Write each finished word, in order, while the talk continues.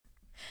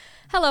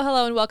Hello,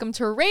 hello, and welcome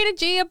to Rated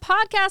G, a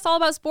podcast all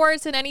about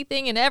sports and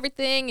anything and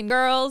everything and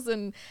girls.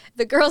 And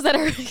the girls that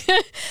are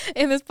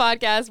in this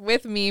podcast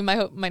with me,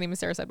 my name is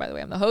Sarah Said, by the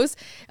way, I'm the host,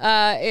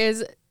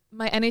 is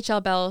my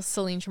NHL belle,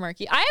 Celine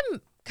Tremarky. I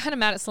am kind of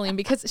mad at Celine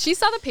because she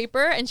saw the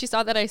paper and she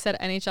saw that I said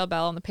NHL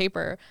belle on the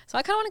paper. So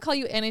I kind of want to call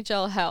you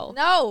NHL hell.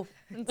 No,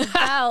 it's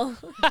Bell.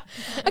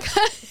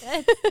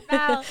 It's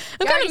Bell.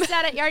 You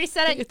already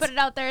said it. You put it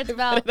out there. It's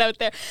Bell. Put it out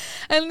there.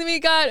 And then we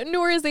got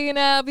Noor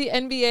Zainab, the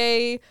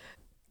NBA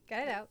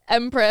Get it out.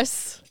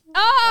 Empress.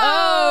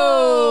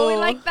 Oh, we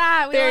like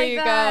that. There you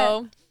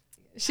go.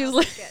 She's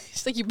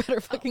like, you better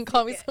fucking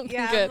call me something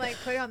yeah, good. I'm like,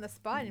 put it on the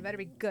spot and you better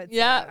be good.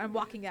 Yeah. I'm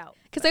walking out.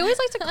 Because I always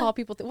like to call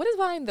people. What is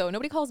mine, though?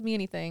 Nobody calls me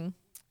anything.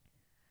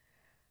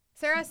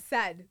 Sarah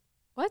said.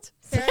 What?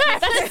 Sarah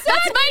that's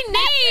my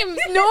name,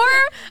 Noor.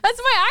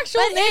 That's my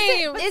actual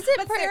name.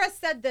 But Sarah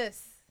said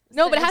this.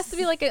 No, but it has to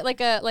be like a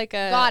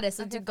goddess.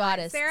 Let's do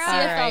goddess. Sarah. CFL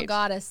All right.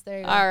 goddess. There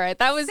you go. All right,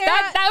 that was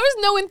that was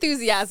no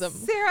enthusiasm.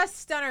 Sarah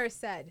Stunner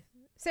said.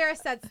 Sarah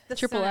said the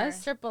Triple Stunner.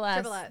 S? Triple S.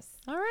 Triple S.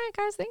 All right,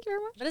 guys, thank you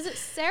very much. But is it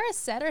Sarah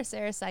Said or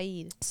Sarah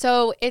Saeed?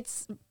 So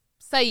it's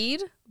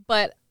Saeed,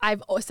 but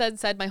I've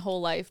said my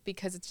whole life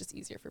because it's just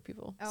easier for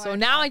people. Oh, So I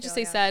now feel I just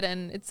say yeah. said,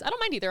 and I don't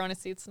mind either.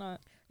 Honestly, it's not.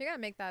 You're gonna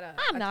make that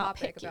I'm a not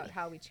topic picky. about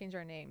how we change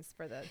our names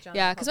for the general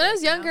Yeah, because when I was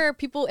public, you know? younger,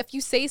 people, if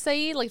you say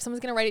Saeed, like if someone's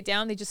gonna write it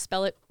down, they just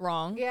spell it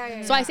wrong.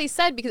 Yeah. So I say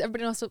said because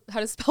everybody knows how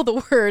to spell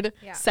the word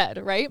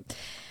said, right?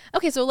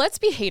 Okay, so let's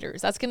be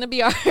haters. That's gonna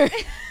be our. That's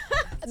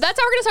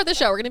how we're gonna start the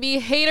show. We're gonna be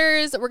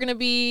haters. We're gonna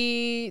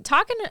be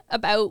talking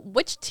about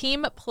which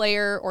team,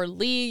 player, or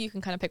league, you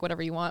can kind of pick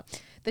whatever you want,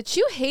 that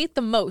you hate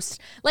the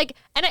most. Like,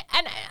 and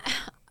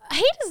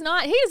hate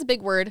is a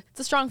big word. It's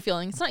a strong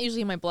feeling. It's not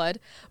usually in my blood,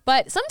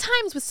 but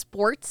sometimes with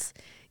sports,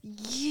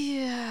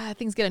 yeah,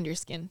 things get under your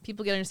skin.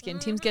 People get under your skin.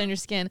 Teams get under your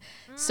skin.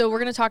 So we're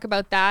gonna talk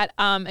about that.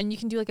 And you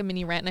can do like a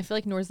mini rant. And I feel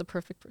like Noor's the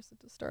perfect person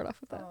to start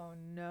off with that. Oh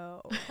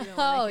no. You don't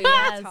Oh, wanna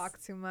yes.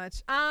 talk too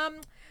much.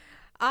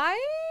 I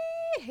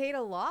hate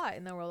a lot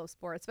in the world of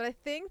sports, but I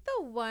think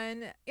the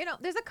one,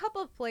 there's a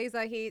couple of plays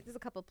I hate. There's a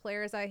couple of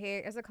players I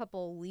hate. There's a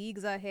couple of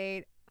leagues I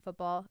hate.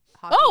 Football,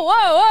 hockey.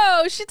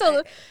 Whoa! She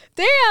told,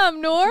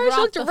 damn, Noor, she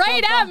looked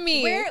right football. at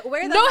me. Where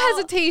the no hell-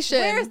 hesitation.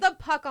 Where's the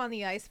puck on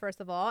the ice, first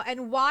of all?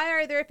 And why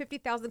are there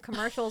 50,000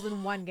 commercials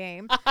in one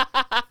game?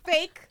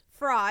 Fake.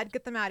 Fraud.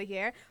 Get them out of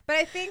here. But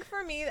I think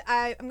for me,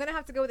 I'm going to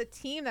have to go with a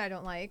team that I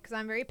don't like because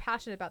I'm very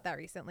passionate about that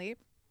recently.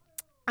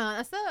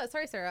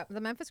 Sorry, Sarah. The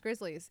Memphis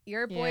Grizzlies.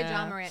 Your boy,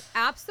 John Morant.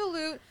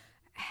 Absolute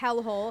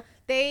hellhole.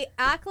 They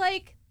act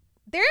like...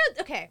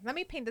 Okay, let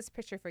me paint this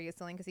picture for you,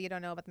 Celine, because you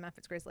don't know about the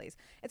Memphis Grizzlies.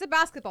 It's a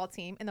basketball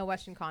team in the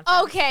Western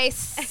Conference. Okay,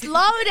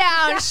 slow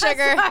down,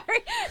 sugar.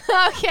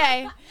 Sorry.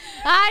 Okay,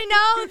 I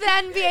know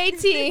the NBA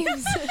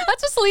teams.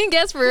 That's what Celine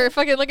gets for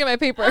fucking looking at my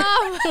paper.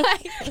 Oh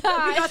my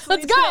god!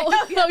 Let's go.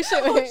 Oh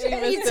shit!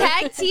 Wait, You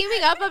tag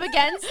teaming up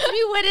against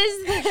me? What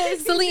is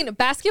this? Celine,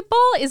 basketball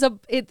is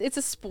it's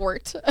a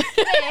sport.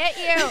 I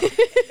hit you.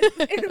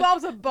 It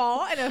involves a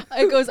ball and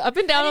a It goes up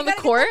and down on and the you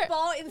gotta court. get the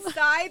ball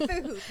inside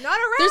the hoop, not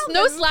around. There's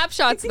no the hoop. slap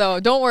shots though.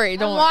 Don't worry. I'm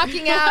Don't worry.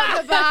 walking out.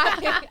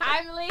 Goodbye.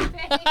 I'm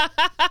leaving.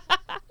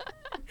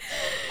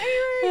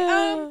 Anyway,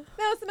 no,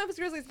 it's the Memphis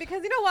Grizzlies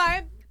because you know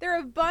why? They're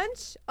a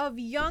bunch of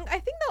young. I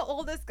think the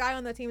oldest guy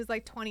on the team is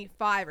like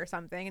 25 or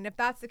something. And if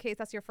that's the case,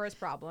 that's your first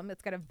problem.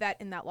 It's got a vet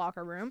in that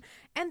locker room.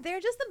 And they're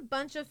just a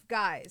bunch of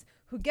guys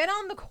who get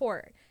on the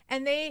court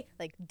and they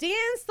like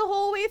dance the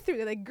whole way through.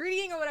 They're like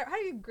grittying or whatever. How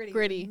do you gritty?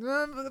 Gritty.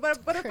 What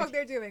the fuck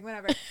they're doing,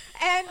 whatever.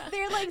 And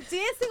they're like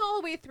dancing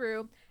all the way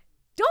through.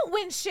 Don't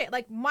win shit.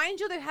 Like, mind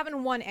you, they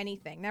haven't won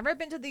anything. Never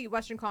been to the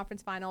Western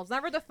Conference Finals.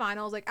 Never the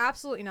finals. Like,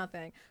 absolutely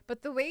nothing.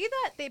 But the way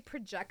that they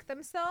project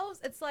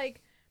themselves, it's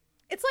like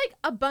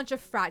a bunch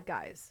of frat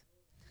guys.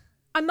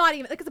 I'm not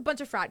even, like, it's a bunch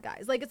of frat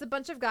guys. Like, it's a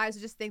bunch of guys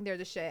who just think they're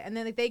the shit. And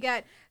then like, they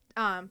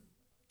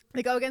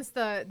go against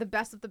the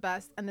best of the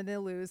best, and then they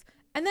lose.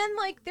 And then,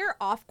 like, their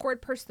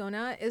off-court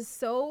persona is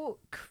so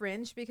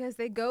cringe because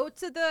they go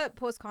to the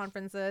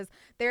post-conferences.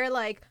 They're,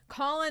 like,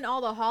 calling all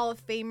the Hall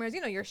of Famers,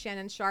 your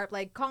Shannon Sharp,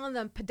 like, calling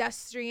them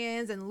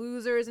pedestrians and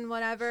losers and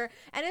whatever.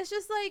 And it's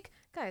just, like,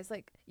 guys,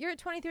 like, you're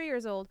 23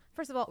 years old.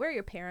 First of all, where are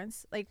your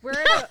parents? Like, where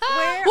Well,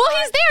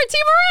 he's there, T.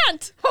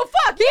 Morant. Oh,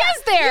 fuck. He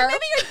is there.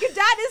 Maybe your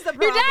dad is the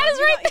problem. Your dad is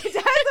right Your dad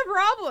is the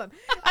problem.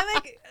 I'm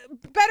like,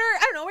 better, I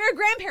don't know, we're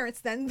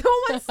grandparents then.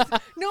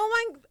 No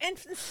one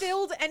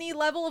instilled any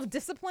level of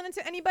discipline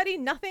into anybody,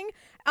 nothing.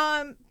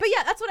 But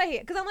yeah, that's what I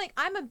hate. Because I'm like,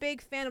 I'm a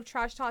big fan of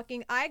trash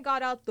talking. I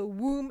got out the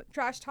womb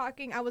trash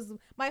talking.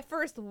 My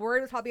first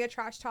word was probably a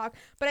trash talk.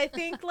 But I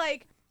think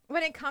like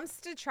when it comes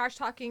to trash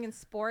talking in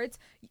sports,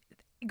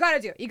 you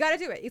gotta do it. You gotta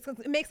do it.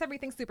 It makes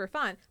everything super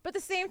fun. But at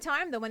the same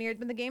time, though, when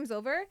the game's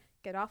over,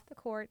 get off the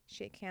court,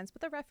 shake hands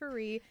with the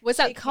referee. What's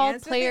that shake called?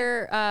 hands with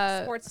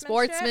Player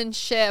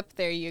sportsmanship.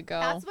 There you go.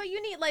 That's what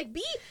you need. Like,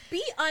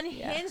 be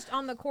unhinged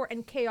on the court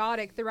and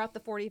chaotic throughout the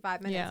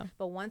 45 minutes. Yeah.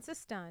 But once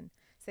it's done,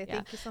 say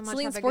thank you so much.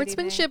 Celine, have a good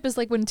evening. sportsmanship is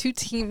like when two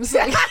teams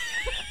like,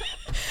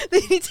 they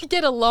need to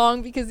get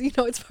along because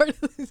it's part of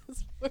the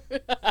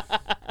sport.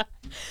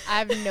 I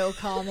have no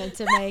comment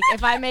to make.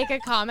 If I make a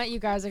comment, you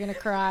guys are gonna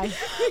cry.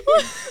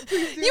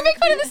 You make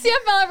fun of the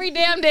CFL every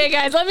damn day,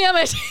 guys. Let me have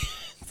my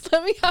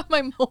let me have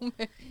my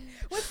moment.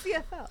 What's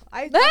CFL?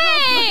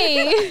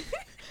 Hey,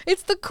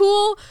 it's the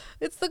cool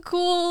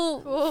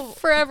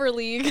Forever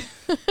League.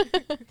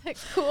 The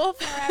cool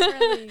Forever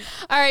League.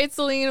 All right,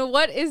 Celine,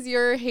 what is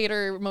your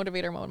hater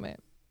motivator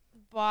moment?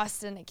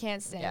 Boston. I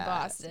can't stand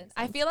Boston. Makes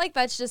I sense. feel like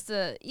that's just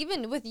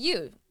even with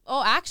you.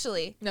 Oh,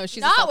 actually, No,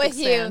 she's not a Celtics with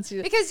you fan.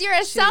 because you're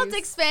a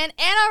Celtics fan and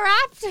a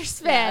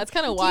Raptors fan. Yeah, that's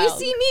kind of Do wild. you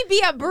see me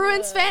be a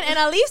Bruins fan and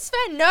a Leafs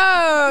fan?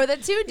 No, the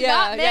two do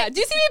not mix. Yeah. Do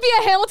you see me be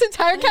a Hamilton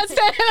Tiger-Cats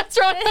fan and a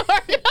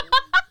Toronto?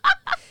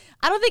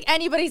 I don't think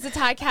anybody's a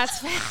Ticats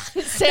fan.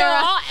 No,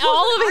 Sarah.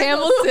 all of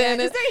Hamilton.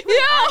 Is there even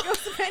Argos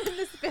fan in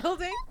this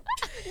building?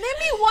 Name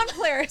me one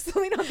player.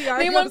 Celine on the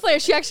Argos. Name one player.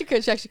 She actually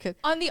could.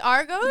 On the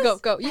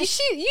Argos? Go. You do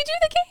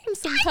the game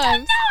sometimes.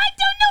 I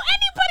don't know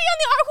anybody on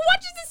the Argos who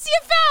watches the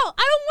CFL.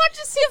 I don't watch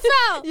the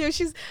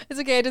CFL. It's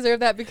okay. I deserve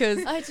that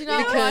because I do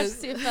not watch because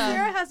CFL.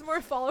 Sarah has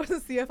more followers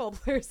than CFL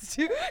players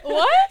too.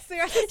 What?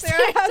 Sarah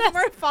has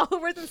more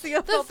followers than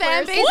CFL The players.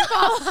 fan base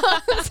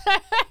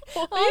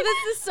Oh,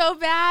 this is so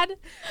bad.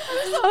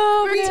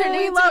 We're turning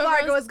We into love a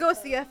roast. Argos. Go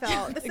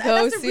CFL. That's Go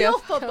a real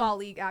CFL. football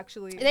league,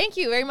 actually. Thank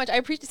you very much. I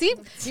appreciate.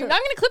 See, I'm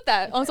gonna clip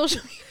that on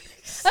social media.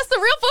 That's the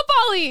real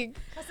football league.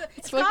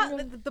 It's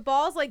got the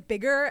ball's like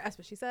bigger, that's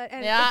what she said,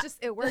 and Yeah.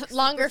 it works.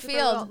 Longer super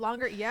well. field.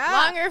 Longer, yeah.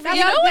 Longer That's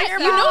field. a You bigger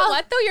know ball.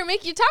 what though? You're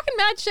talking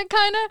mad shit,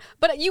 kind of.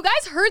 But you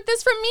guys heard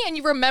this from me and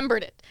you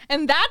remembered it,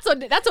 and that's a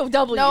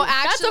W. No, that's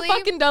a actually-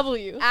 fucking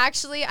W.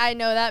 Actually, I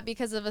know that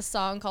because of a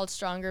song called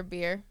Stronger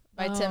Beer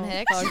by Tim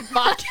Hicks.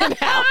 Fucking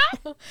hell.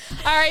 All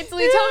right, so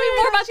tell me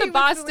more about the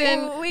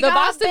Boston, We the got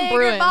Boston bigger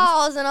Bruins.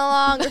 balls in a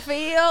longer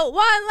field.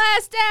 One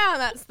last down.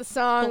 That's the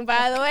song,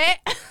 by the way.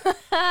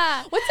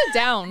 What's it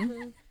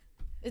down?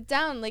 It's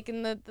down, like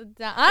in the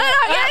down. I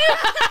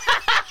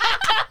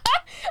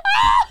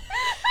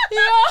don't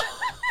know.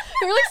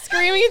 You're like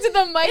screaming into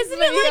the mic. Isn't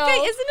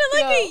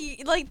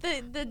it like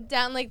the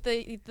down, like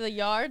the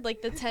yard,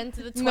 like the 10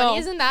 to the 20? No.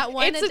 Isn't that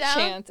one It's a down?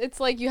 chance. It's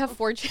like you have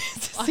 4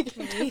 chances to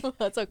get down.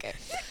 That's okay.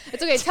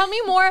 It's okay. Tell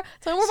me more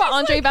about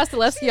Andre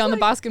Vasilevsky on the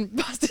Boston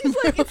Bruins.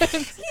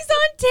 He's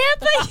on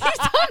Tampa. He's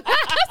on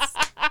Mass.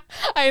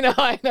 I know.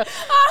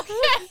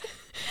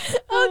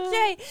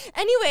 Okay.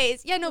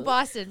 Anyways, yeah, no,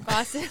 Boston,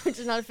 which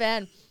is not a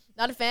fan.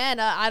 Not a fan.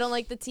 I don't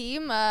like the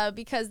team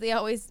because they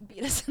always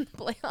beat us in the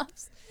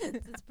playoffs.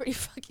 It's pretty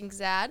fucking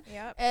sad.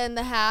 Yep. And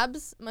the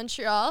Habs,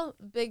 Montreal,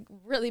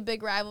 really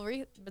big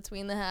rivalry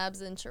between the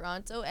Habs and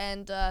Toronto.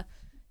 And the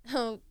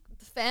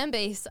fan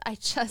base, I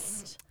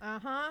just,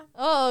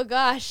 oh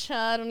gosh,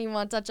 I don't even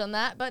want to touch on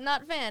that. But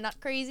not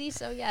crazy.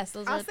 So yes,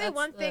 I'll say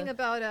one thing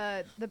about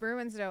the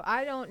Bruins though.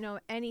 I don't know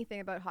anything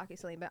about hockey,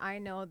 Celine, but I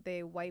know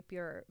they wipe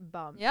your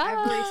bum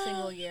every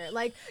single year.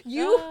 Like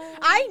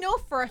I know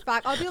for a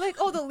fact. I'll be like,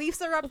 oh, the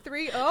Leafs are up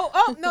 3-0.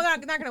 Oh no, they're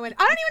not gonna win.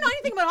 I don't even know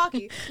anything about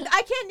hockey.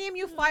 I can't name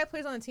you 5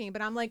 players on the team,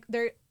 but I'm like,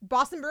 they're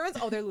Boston Bruins.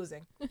 Oh, they're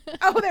losing.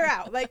 Oh, they're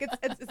out. Like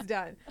it's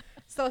done.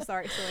 So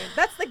sorry, Celine.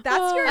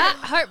 That's your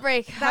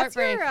heartbreak.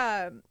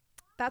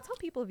 that's how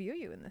people view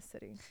you in this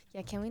city.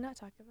 Yeah, can we not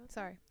talk about?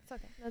 Sorry, it's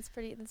okay. That's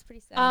pretty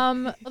sad.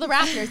 Well, the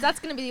Raptors.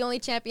 That's gonna be the only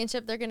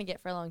championship they're gonna get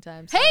for a long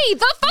time. So. Hey,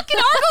 the fucking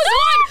Argos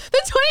won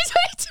the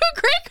 2022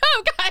 Grey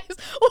Cup, guys.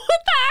 What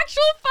the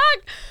actual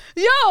fuck?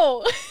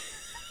 Yo.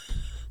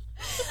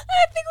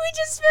 I think we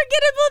just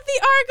forget about the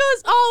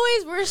Argos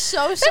always. We're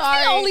so sorry.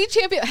 That's the only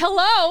champion.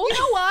 Hello. You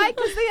know why?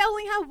 Because they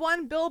only have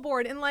one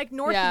billboard in like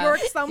North Yeah. York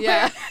somewhere.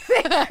 Yeah.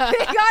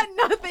 They got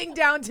nothing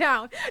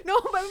downtown.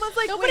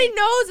 Nobody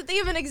knows that they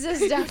even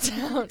exist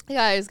downtown.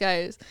 Guys,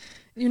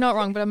 you're not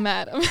wrong, but I'm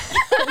mad.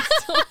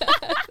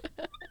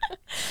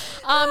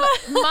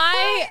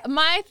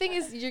 My thing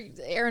is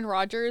Aaron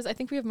Rodgers. I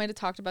think we might have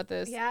talked about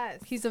this. Yes.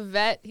 He's a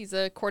vet. He's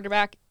a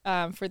quarterback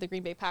for the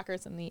Green Bay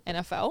Packers in the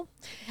NFL.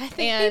 I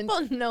think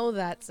people know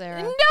that,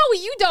 Sarah. No,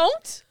 you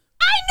don't.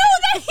 I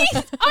know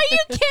that are you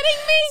kidding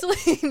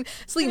me?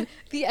 Celine,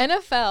 the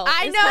NFL.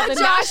 I is know called the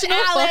Josh National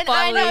Allen. Football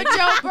I know League.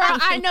 Joe Burrow.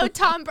 I know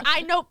Tom.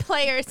 I know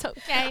players.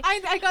 Okay.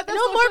 I got that.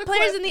 No more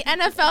players in the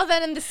NFL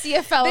than in the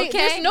CFL. Okay.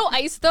 There's no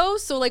ice though,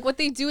 so like what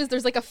they do is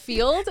there's like a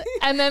field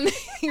and then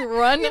they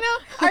run. You know,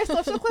 our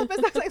social clip is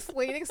actually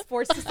explaining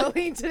sports to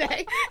Celine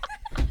today.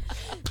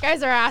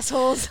 Guys are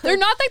assholes. They're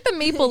not like the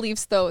Maple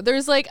Leafs though.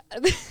 There's like,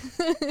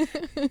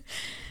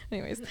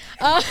 anyways.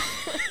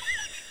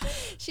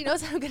 She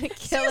knows I'm gonna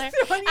kill her.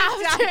 throwing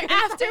you daggers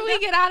After we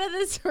get out of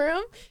this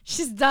room,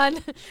 she's done.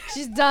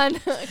 She's done.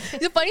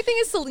 The funny thing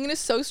is Celine is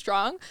so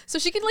strong, so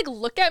she can like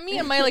look at me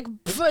and my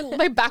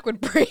back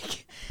would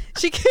break.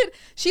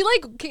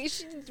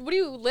 What do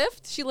you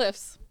lift? She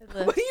lifts.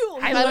 What do you?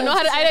 I don't know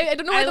how to. I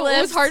don't know.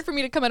 It was hard for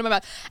me to come out of my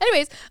mouth.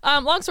 Anyways,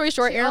 long story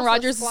short, Aaron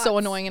Rodgers is so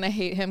annoying, and I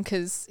hate him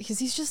because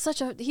he's just such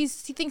a. He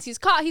thinks he's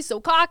so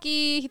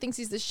cocky. He thinks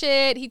he's the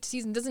shit. He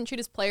doesn't treat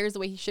his players the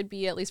way he should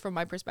be, at least from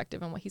my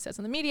perspective and what he says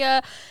in the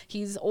media.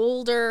 He's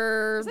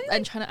older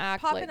and trying to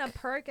act popping like a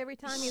perk every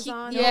time he's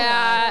on.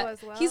 Yeah,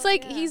 well. He's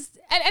like he's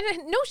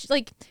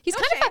he's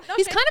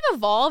kind of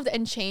evolved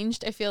and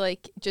changed. I feel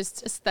like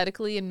just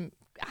aesthetically and.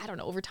 I don't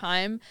know, over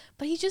time,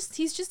 but he likes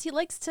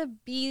to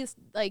be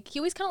like, he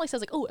always kind of like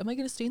says like, oh, am I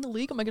going to stay in the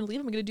league? Am I going to leave?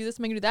 Am I going to do this?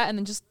 Am I going to do that? And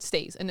then just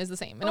stays and is the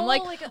same. And I'm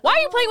like why are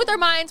you playing with our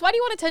minds? Why do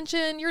you want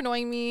attention? You're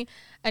annoying me.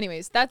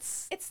 Anyways,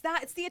 it's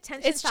the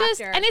attention it's factor.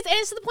 just, and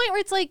it's to the point where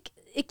it's like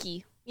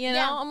icky, you know?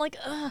 Yeah. I'm like,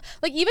 ugh.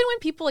 Like even when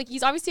people like,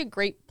 he's obviously a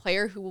great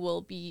player who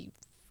will be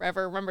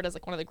forever remembered as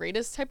like one of the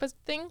greatest type of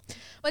thing.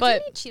 But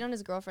didn't he cheat on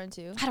his girlfriend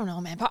too? I don't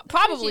know, man.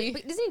 Probably.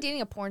 Isn't he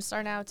dating a porn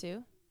star now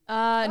too?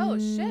 Oh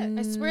shit!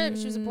 I swear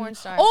she was a porn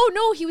star. Oh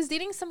no, he was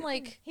dating some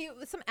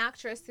some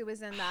actress who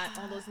was in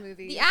all those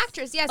movies. The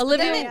actress, yes.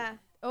 Olivia.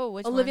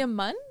 Olivia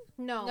Munn?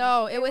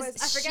 No, it was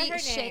I forget her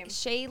name.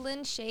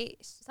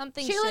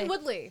 Shailene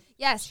Woodley.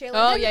 Yes. Shailene.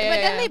 Oh But yeah.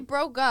 then they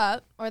broke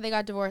up or they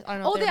got divorced. I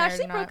don't know. Oh, if they married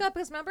actually or broke not. up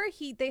because remember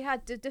they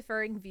had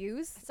differing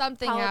views.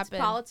 Something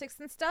happened.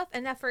 Politics and stuff.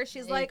 And at first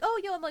she's like, oh,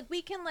 yo, I'm like,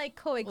 we can like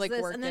coexist.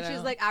 Like, and then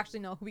she's like,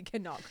 actually, no, we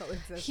cannot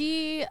coexist.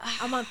 A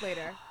month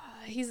later.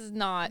 He's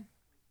not.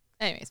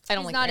 Anyways, I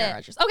don't like Aaron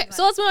Rodgers. Okay,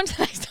 so let's move on to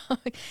the next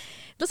topic.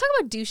 Let's talk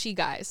about douchey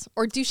guys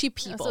or douchey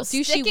people, so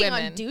douchey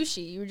women. On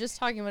douchey, you were just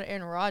talking about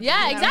Aaron Rodgers.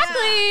 Yeah,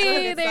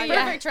 exactly.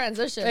 Perfect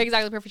transition.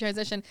 Exactly, perfect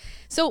transition.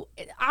 So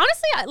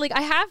honestly, I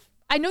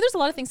know there's a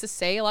lot of things to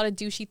say, a lot of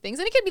douchey things,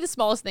 and it could be the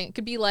smallest thing. It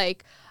could be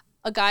like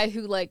a guy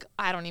who like,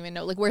 I don't even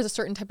know, like wears a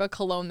certain type of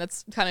cologne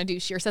that's kind of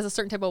douchey or says a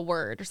certain type of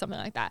word or something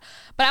like that.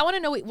 But I want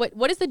to know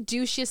what is the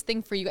douchiest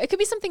thing for you? It could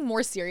be something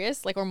more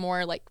serious, like, or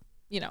more like,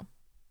 you know,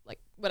 like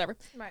whatever.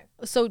 Right.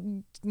 So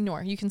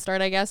Nor, you can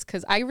start, I guess,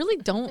 because I really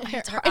don't.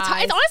 It's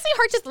honestly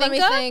hard to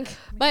think.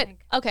 But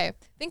okay,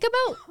 think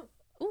about.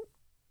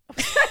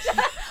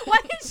 Why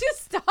did you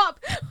stop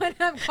when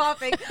I'm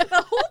coughing?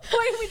 The whole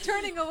point of me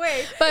turning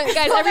away. But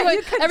guys,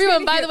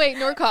 everyone. By the way,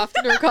 Nor coughed.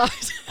 Didn't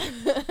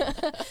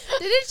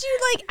you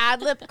like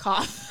ad-lib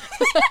cough?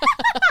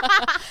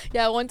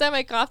 Yeah, one time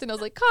I coughed and I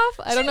was like, cough.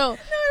 I don't know. No,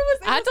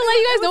 it I had to let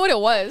you guys know what it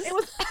was. It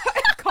was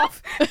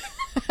cough.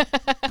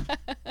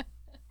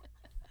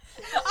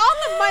 On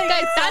the mic,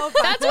 guys,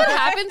 that's what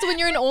happens when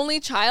you're an only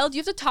child. You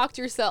have to talk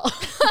to yourself.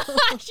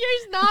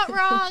 She's not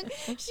wrong.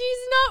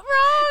 She's not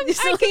wrong.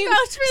 I can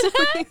vouch for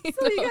that.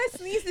 So you guys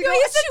sneeze.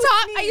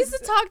 I used to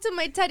talk to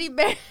my teddy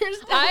bears.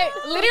 I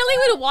literally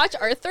would watch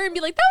Arthur and be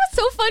like, "That was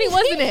so funny,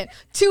 wasn't it?"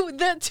 To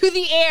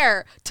the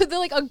air, to the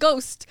like a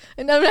ghost.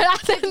 And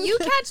if you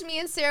catch me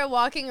and Sarah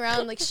walking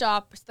around like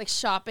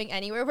shopping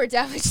anywhere, we're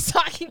definitely just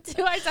talking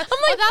to ourselves.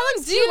 I'm like, that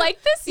looks. Do you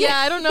like this? Yeah,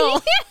 I don't know.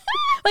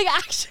 Like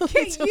actually,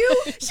 she's not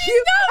wrong.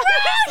 She's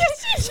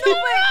not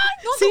wrong.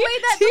 No, the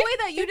way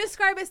that you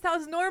describe it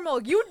sounds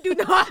normal. You do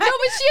not. No, but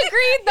she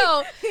agreed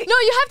though. No,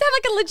 you have to have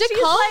like a legit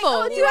combo. Like,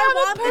 oh, do you have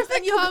a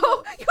perfect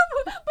combo?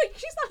 But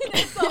she's talking to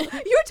herself.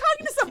 You're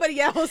talking to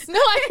somebody else. No,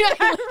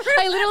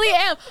 I literally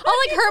am. I'll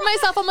like hurt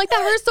myself. I'm like,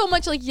 that hurts so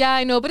much. Like, yeah,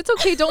 I know, but it's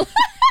okay. Don't.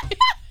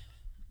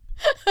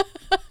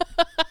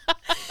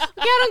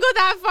 I don't go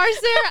that far,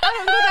 Sarah. I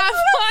don't go that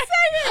far.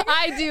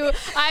 I do.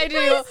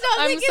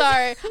 I'm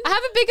sorry. I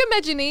have a big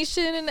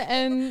imagination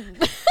and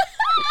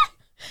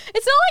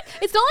it's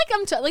not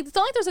like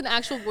there's an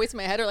actual voice in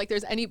my head or like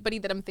there's anybody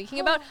that I'm thinking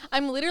about.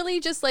 I'm literally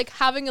just like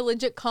having a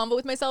legit combo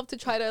with myself to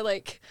try to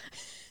like.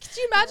 Could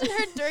you imagine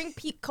her during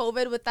peak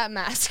COVID with that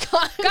mask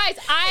on? Guys,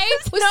 I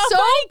was so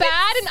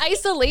bad in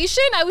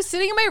isolation. I was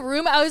sitting in my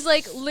room. I was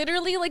like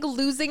literally like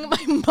losing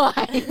my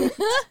mind.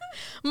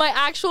 My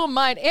actual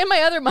mind and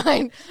my other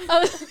mind.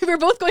 We were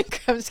both going,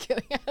 I'm just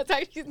kidding. That's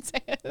actually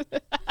insane.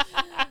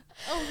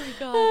 Oh my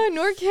God.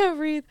 Nor can't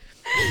breathe.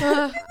 The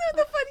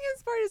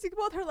funniest part is you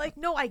both are like,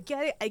 no, I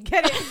get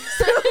it.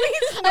 So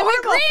I'm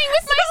agreeing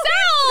with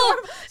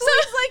myself. So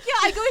it's like,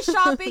 yeah, I go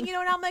shopping, you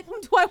know, and I'm like,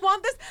 do I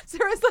want this?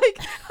 Sarah's like,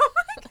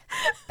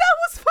 that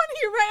was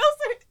funny, right? I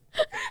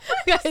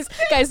was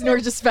like, guys, Nor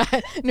just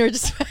fat.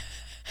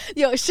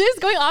 Yo, shit's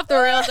going off the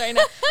rails right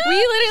now. We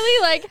literally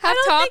like have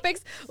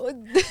topics.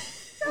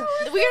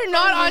 We are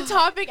not on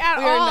topic at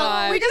all.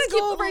 Not. We're gonna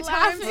go over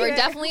time. We're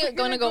definitely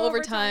going to go over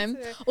time.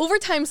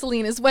 Overtime,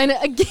 Celine, is when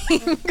a game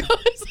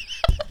goes.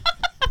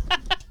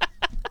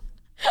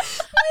 We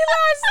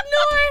lost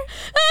Nor.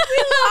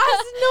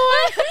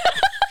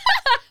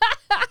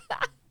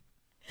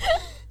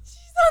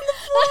 She's on the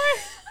floor.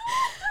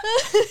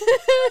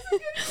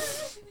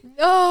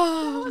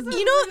 Oh,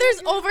 you know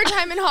there's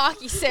overtime in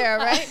hockey, Sarah,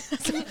 right?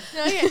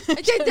 No,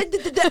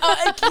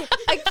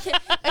 I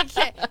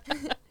can't.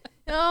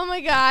 Oh my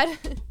God.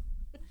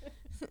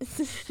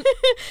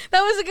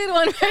 That was a good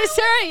one, right,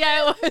 Sarah?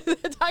 Yeah, it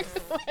was.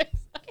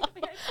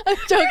 I'm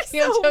joking.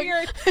 You're so I'm joking.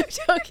 weird. I'm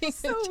joking.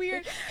 So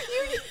weird.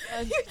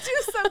 You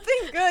do something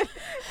good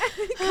and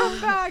then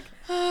come back.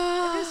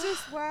 And it's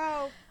just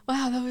wow.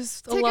 Wow, that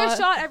was Take lot. a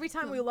shot every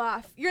time we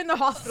laugh. You're in the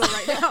hospital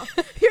right now.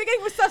 You're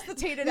getting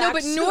resuscitated. No,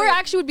 but Noor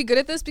actually would be good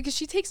at this because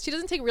she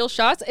doesn't take real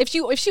shots. If she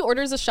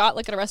orders a shot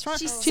like at a restaurant,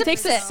 she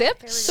takes a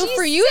sip. So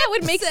for you that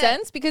would make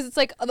sense because it's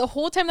like the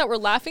whole time that we're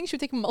laughing, she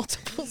would take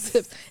multiple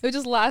sips. It would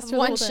just last for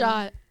one the whole shot.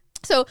 time.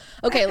 So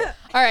okay, all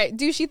right,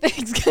 douchey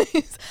things,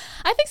 guys.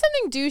 I think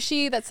something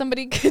douchey that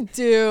somebody could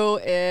do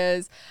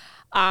is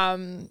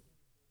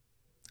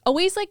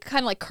always like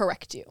kind of like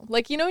correct you.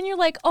 Like, you know, when you're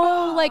like,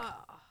 oh, like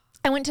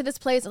I went to this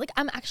place, like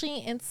I'm actually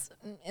in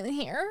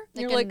here.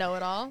 Like You're like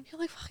know-it-all.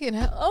 You're like, fucking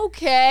hell.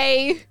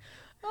 Okay.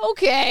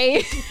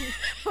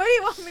 What do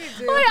you want me to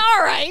do?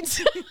 All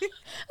right.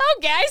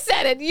 Okay, I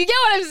said it. You get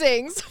what I'm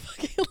saying. So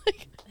fucking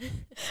like,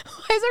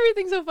 why is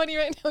everything so funny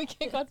right now? We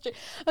can't concentrate.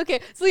 Okay,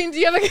 Celine, do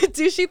you have like a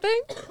douchey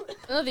thing?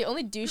 No, the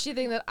only douchey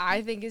thing that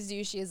I think is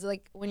douchey is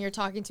like when you're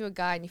talking to a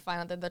guy and you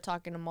find out that they're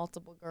talking to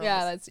multiple girls.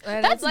 Yeah,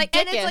 and that's like, dickish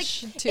and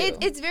it's like too.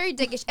 it's very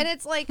dickish, and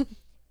it's like.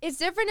 It's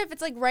different if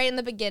it's like right in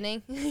the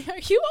beginning. Are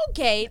you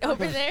okay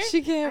over there?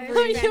 She can't Are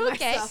breathe. you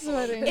okay?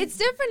 Sweating. It's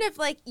different if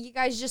like you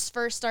guys just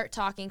first start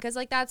talking because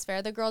like that's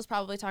fair. The girl's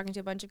probably talking to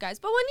a bunch of guys.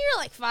 But when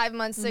you're like 5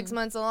 months, 6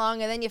 months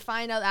along, and then you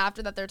find out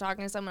after that they're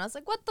talking to someone else,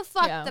 like what the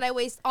fuck did I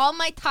waste all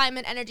my time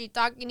and energy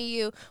talking to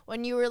you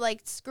when you were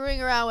like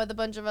screwing around with a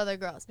bunch of other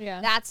girls? Yeah,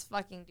 that's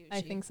fucking douchey.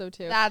 I think so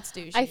too. That's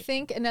douchey. I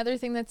think another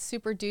thing that's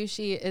super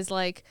douchey is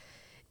like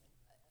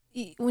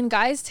when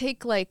guys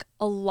take like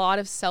a lot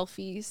of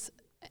selfies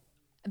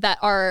that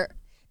are.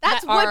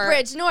 That's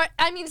Woodbridge. No,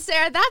 I mean,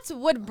 Sarah, that's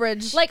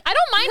Woodbridge. Like, I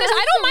don't mind it.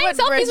 I don't mind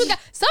selfies with guys.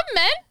 Some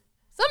men,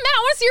 I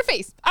want to see your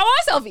face. I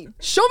want a selfie.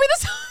 Show me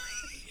the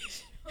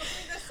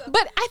selfie.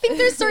 But I think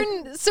there's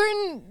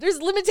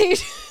there's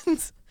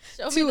limitations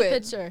Show to me the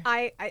it. picture.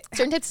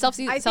 Certain types of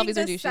selfies I think are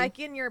the douchey.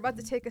 second you're about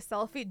to take a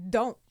selfie,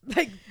 don't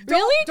really?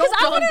 Because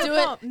I want to do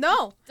it.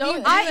 No,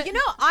 Don't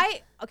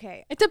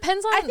okay. It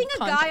depends on. I think a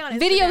guy on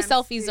video Instagram's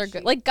selfies are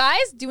good. douchey. Like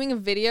guys doing a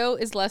video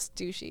is less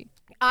douchey.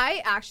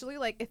 I actually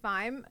like if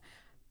I'm.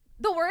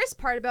 The worst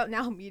part about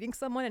now meeting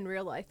someone in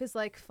real life is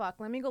like, fuck,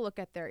 let me go look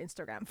at their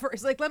Instagram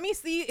first. Like, let me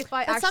see if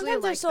I but actually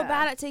sometimes they're like so them.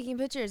 bad at taking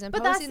pictures and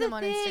But that's posting the them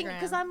on thing, Instagram.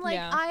 because I'm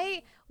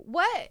like,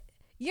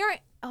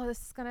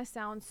 this is gonna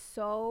sound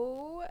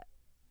so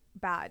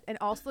bad and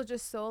also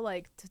just so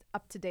like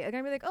up to date. I'm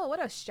gonna be like, oh,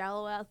 what a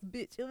shallow ass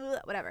bitch,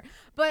 whatever.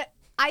 But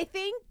I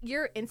think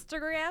your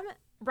Instagram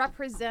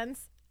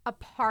represents a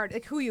part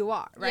like who you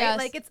are, right? Yes,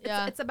 like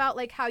it's about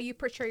like how you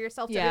portray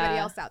yourself to Yeah. everybody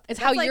else out there. It's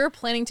That's how like, you're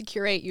planning to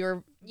curate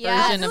your Yeah,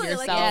 version of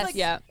absolutely. yourself. Like,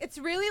 Yeah. it's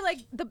really like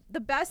the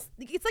best.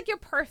 It's like your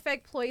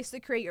perfect place to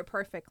create your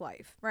perfect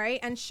life,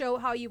 right? And show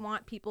how you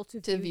want people to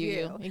To view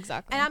you.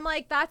 Exactly. And I'm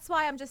like, that's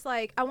why I'm just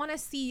like, I want to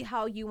see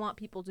how you want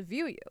people to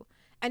view you.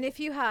 And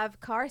if you have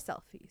car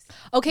selfies,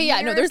 Okay, yeah,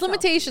 no, mirror there's selfies,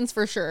 limitations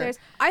for sure.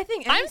 I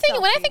think I'm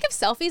thinking when I think of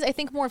selfies, I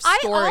think more of I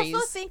stories.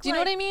 also think, do you know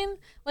what I like- mean?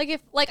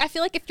 Like I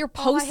feel like if you're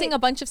I posting hate- a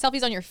bunch of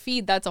selfies on your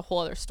feed, that's a whole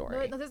other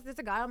story. there's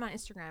a guy on my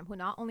Instagram who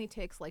not only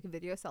takes like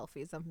video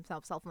selfies of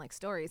himself and like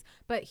stories,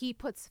 but he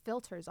puts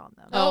filters on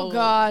them. Oh.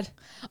 God.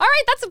 All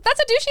right, that's a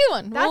douchey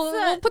one. That's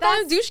We'll put that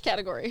in the douche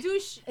category.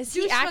 Douche. Is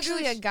he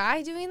actually a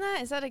guy doing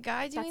that? Is that a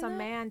guy doing That's that? a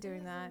man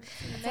doing that.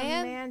 It's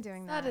Man? a man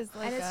doing that. That is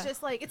like and it's a-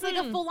 just like it's like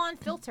a full on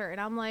filter, and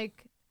I'm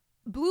like.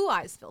 Blue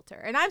eyes filter,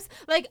 and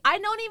like I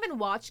don't even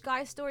watch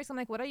guy stories. I'm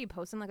like, what are you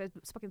posting, like a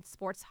fucking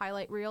sports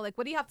highlight reel? Like,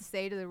 what do you have to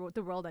say to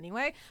the world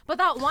anyway? But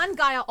that one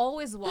guy I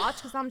always watch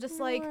because I'm just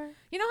like,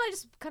 you know, I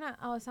just kind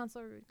of it sounds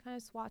so rude. Kind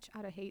of just watch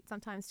out of hate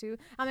sometimes too.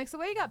 I'm like, so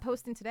what do you got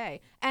posting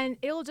today? And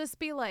it'll just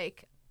be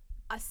like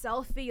a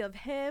selfie of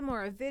him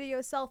or a video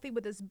selfie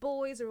with his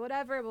boys or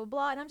whatever, blah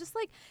blah. And I'm just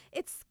like,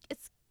 it's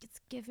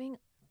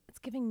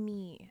giving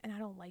me, and I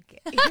don't like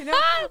it. You know,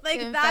 like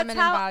Giving that's feminine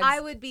how vibes. I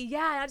would be.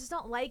 Yeah, I just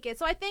don't like it.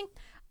 So I think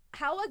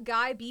how a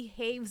guy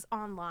behaves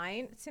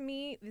online to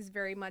me is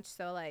very much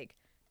so like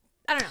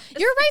I don't know.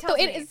 You're right though. tells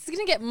me. It's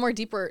gonna get more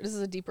deeper. This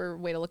is a deeper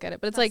way to look at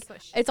it, but it's That's like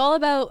so shit. it's all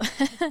about.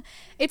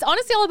 It's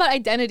honestly all about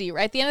identity,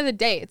 right? At the end of the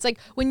day, it's like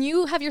when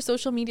you have your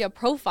social media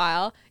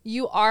profile,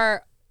 you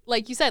are.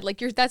 Like you said, like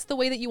that's the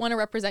way that you want to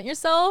represent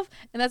yourself,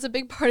 and that's a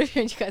big part of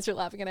it. You guys are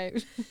laughing, and I'm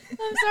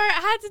sorry, I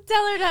had to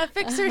tell her to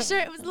fix her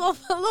shirt. It was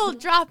a little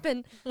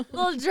dropping.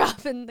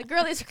 The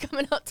girlies are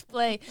coming out to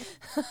play.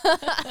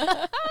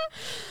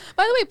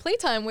 By the way,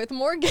 playtime with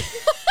Morgan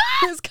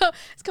is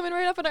coming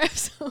right up in our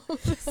episode.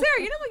 Sarah,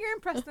 you know what? You're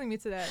impressing me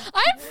today.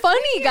 I'm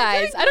funny,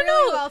 guys. I don't know.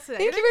 Really well today.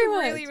 Thank You're you doing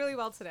very much. Really, really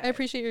well today. I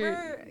appreciate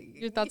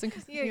your thoughts and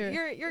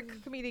your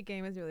comedic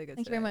game is really good.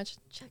 Thank you very much.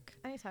 Check.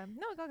 Anytime.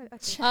 No, go ahead.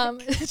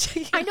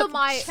 I know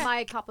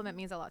my compliment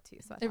means a lot to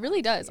you. So it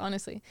really does,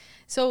 honestly.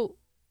 So,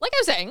 like I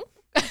was saying,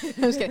 I'm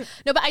just kidding.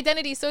 No, but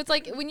identity. So it's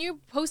like when you're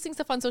posting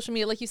stuff on social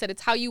media, like you said,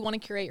 it's how you want to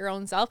curate your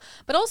own self.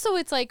 But also,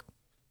 it's like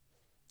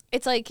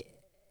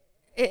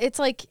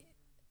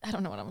I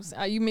don't know what I'm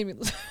saying. You made me.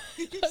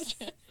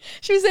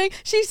 She was saying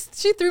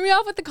she threw me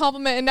off with the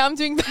compliment, and now I'm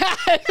doing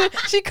bad.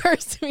 She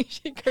cursed me.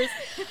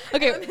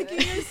 Okay. I'm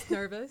making you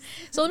nervous.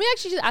 So let me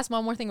actually just ask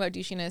one more thing about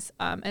douchiness,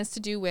 and it's to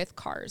do with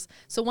cars.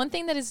 So one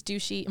thing that is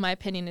douchey, in my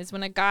opinion, is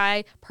when a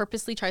guy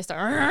purposely tries to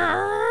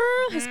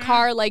his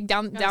car like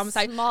down the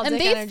side, and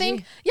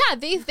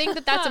they think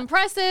that that's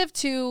impressive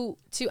to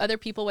other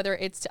people, whether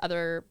it's to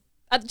other.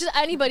 Just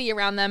anybody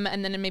around them,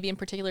 and then maybe in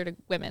particular to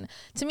women.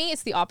 To me,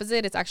 it's the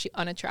opposite. It's actually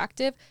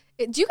unattractive.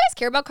 Do you guys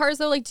care about cars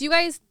though? Like, do you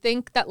guys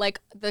think that like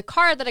the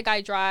car that a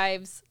guy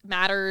drives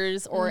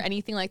matters or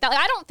anything like that? Like,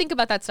 I don't think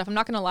about that stuff. I'm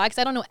not gonna lie, because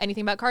I don't know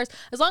anything about cars.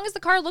 As long as the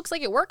car looks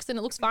like it works and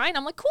it looks fine,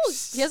 I'm like, cool.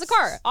 He has a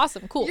car.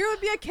 Awesome. Cool. You would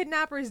be a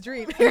kidnapper's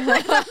dream. You're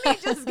like, let me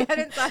just get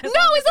inside. No,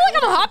 it's not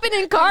like I'm hopping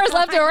in cars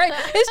left or right.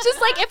 It's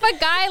just like if a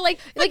guy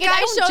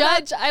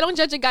I don't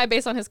judge a guy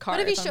based on his car.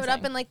 What if he showed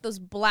up in like those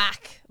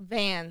black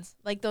vans,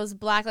 like those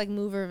black like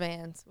mover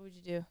vans? What would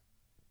you do?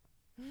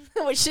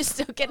 Would you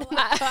still get in the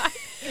car?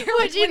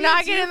 Would you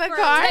not get in the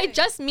car? Did I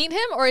just meet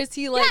him, or is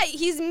he like? Yeah,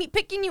 he's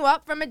picking you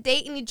up from a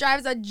date, and he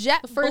drives a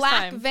jet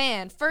black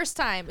van. First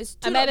time. It's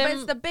but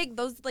it's the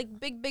those like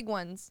big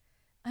ones.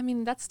 I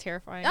mean, that's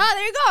terrifying. Oh,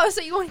 there you go. So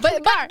you want to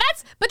get but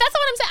that's what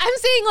I'm saying. I'm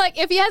saying like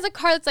if he has a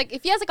car that's like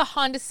if he has like a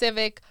Honda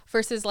Civic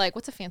versus like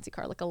what's a fancy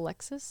car like a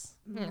Lexus,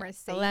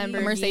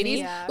 Mercedes.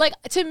 Yeah. Like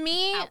to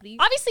me, Audi.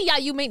 Obviously, yeah,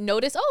 you may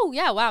notice. Oh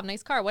yeah, wow,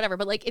 nice car, whatever.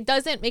 But like it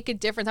doesn't make a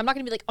difference. I'm not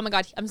gonna be like, oh my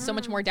god, I'm so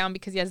much more down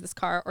because he has this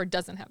car or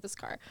doesn't have this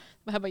car.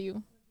 But how about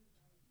you?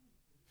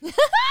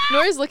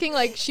 Nora's looking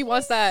like she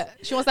wants that.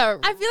 I feel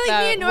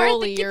like me and Nora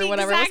Rollie or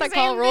whatever. What's that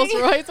called? Rolls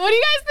Royce. What are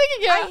you guys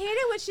thinking? I hate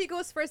it when she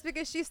goes first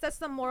because she sets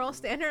the moral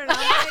standard. And I'm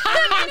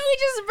like, we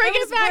just bring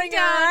it back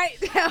down. Right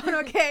down.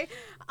 Okay.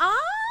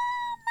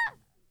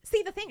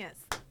 See, the thing is,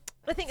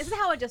 this is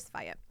how I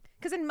justify it.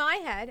 Because in my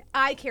head,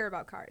 I care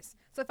about cars.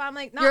 So if I'm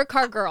like, you're a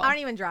car girl. I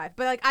don't even drive,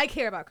 but like I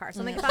care about cars.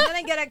 So like, if I'm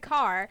gonna get a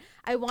car,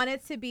 I want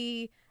it to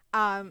be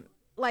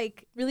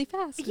like really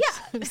fast. Yeah.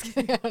 I'm just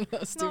kidding. I don't know.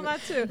 No,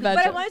 that too. But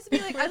I want it to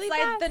be like really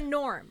outside the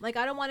norm. Like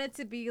I don't want it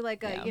to be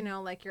like a, you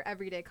know, like your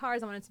everyday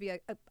cars. I want it to be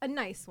a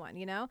nice one,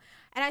 you know?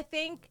 And I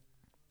think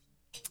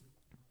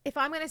if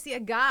I'm going to see a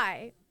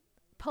guy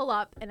pull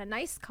up in a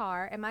nice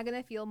car, am I going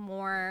to feel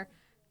more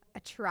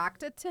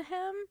attracted to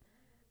him?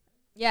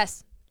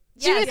 Yes.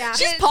 She's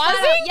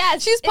pausing.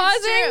 Yes, she's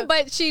pausing,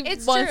 but she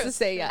wants to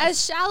say yes.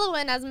 As shallow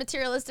and as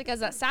materialistic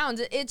as that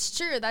sounds, it's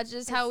true. That's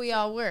just how we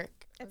all work.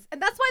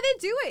 And that's why they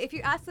do it. If you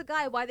ask the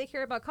guy why they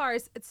care about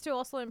cars, it's to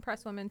also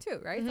impress women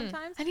too, right?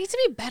 Sometimes I need to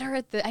be better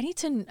at the.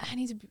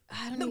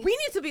 We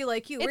need to be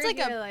like you. It's like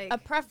a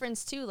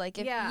preference too. Like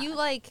if you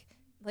like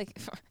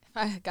if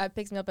a guy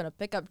picks me up in a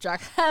pickup truck,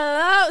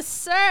 hello,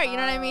 sir. You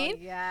know what I mean?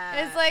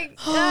 Yeah. It's like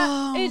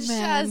it's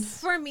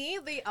just for me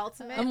the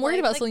ultimate. I'm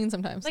worried about Celine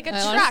sometimes. Like a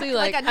truck, honestly,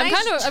 like a nice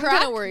truck. I'm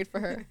kind of worried for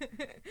her.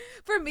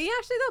 For me,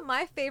 actually, though,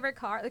 my favorite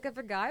car, like if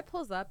a guy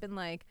pulls up in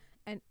like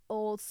an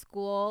old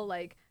school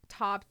like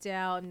top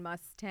down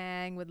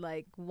Mustang with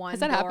like one Has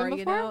that door, happened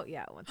before? You know?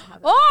 Yeah, once it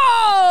happened.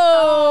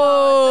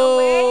 Oh, the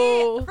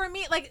way for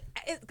me, like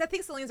I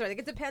think Celine's right. Like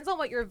it depends on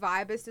what your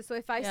vibe is. So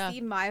if I see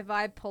my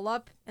vibe pull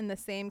up in the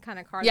same kind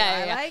of car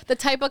that I like, the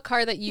type of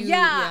car that you,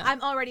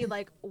 I'm already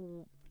like. I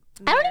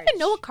don't even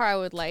know what car I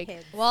would like.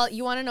 Kids. Well,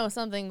 you want to know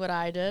something? What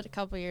I did a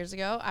couple years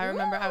ago, I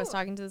remember I was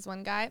talking to this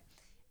one guy,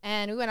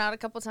 and we went out a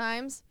couple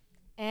times,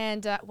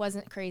 and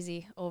wasn't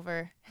crazy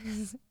over.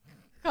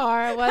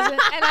 Car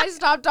wasn't, and I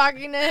stopped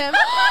talking to him.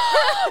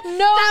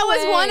 That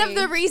was one of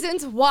the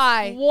reasons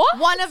why. What?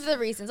 One of the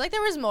reasons. Like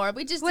there was more.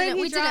 We just didn't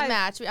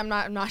match. I'm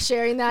not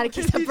sharing that in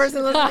case that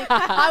person listening.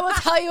 I will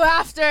tell you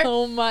after.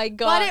 Oh my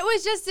god! But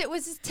it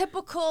was this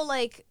typical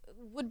like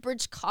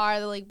Woodbridge car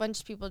that like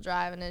bunch of people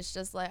drive, and it's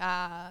just like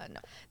no.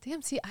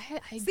 Damn. See,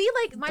 I see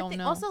like my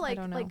thing. Also like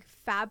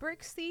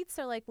fabric seats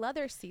or like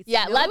leather seats.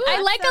 Yeah,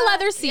 I like a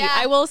leather seat. Yeah.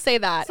 I will say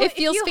that so it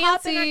feels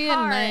fancy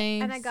and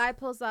nice. And a guy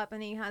pulls up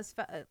and he has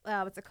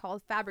what's it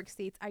called, fabric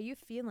seats. Are you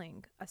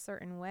feeling a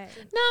certain way?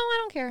 No, I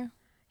don't care.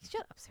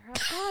 Shut up, Sarah.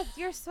 God,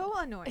 you're so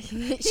annoying.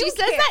 She says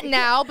that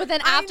now, but then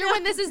after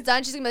when this is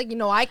done, she's gonna be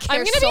like, I care.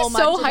 I'm gonna be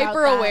so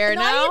hyper aware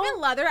now. Not even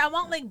leather. I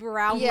want like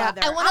brown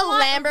leather. I want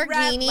a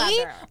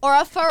Lamborghini or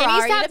a Ferrari. It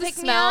needs to have the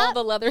smell,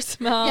 the leather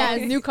smell,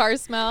 new car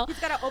smell. He's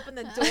gotta open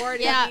the door to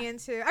get me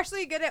into.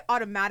 Actually, get an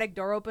automatic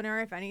door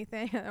opener if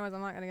anything. Otherwise,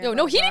 I'm not gonna get.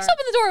 No, he needs to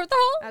open the door. What the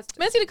hell?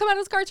 Man's need to come out of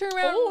his car, turn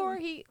around, or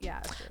he.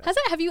 Yeah.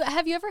 Have you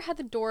ever had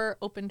the door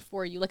opened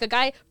for you? Like a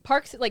guy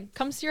parks, like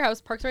comes to your house,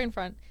 parks right in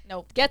front.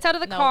 Nope. Gets out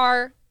of the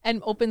car. And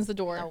opens the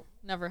door. No.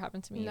 Never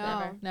happened to me.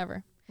 No.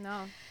 Never.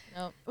 No.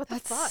 What the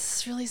fuck?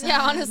 That's really sad.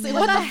 Yeah, honestly.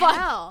 What the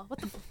fuck? What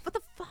the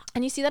fuck?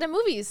 And you see that in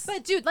movies.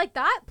 But dude, like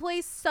that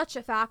plays such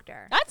a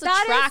factor. That's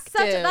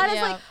attractive. That is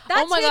like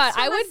that. Oh my god,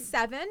 I would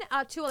 7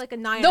 to like a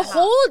 9. The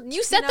whole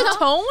you set the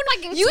tone.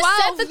 Like you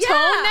set the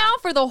tone now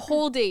for the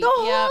whole date. The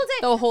whole day.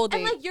 The whole date.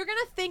 And like you're gonna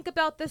think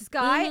about this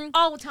guy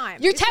all the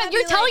time. You're telling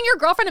your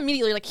girlfriend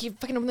immediately, like, he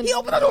fucking opened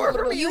the door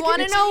for me. You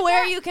want to know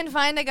where you can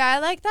find a guy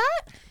like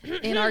that?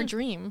 In our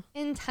dream.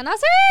 In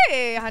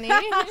Tennessee, honey.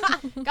 Come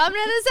to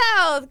the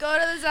South. Go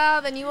to the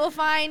South, and you will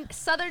find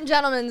Southern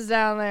gentlemen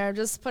down there.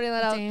 Just putting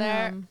that out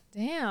there.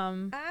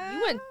 Damn.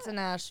 You went to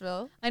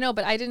Nashville. I know,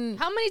 but I didn't.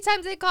 How many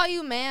times they call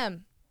you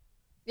ma'am?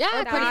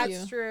 Yeah, pretty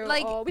that's few. true.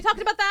 Like, we talked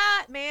about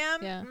that, ma'am.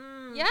 Yeah.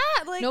 Yeah,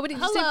 like, Nobody.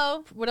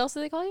 hello. What else do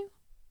they call you?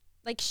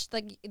 Like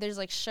there's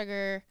like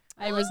sugar.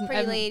 I was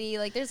pretty lady.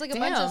 Like there's like a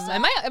damn. bunch of stuff.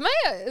 Am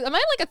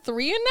I like a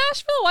 3 in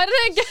Nashville? Why did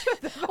I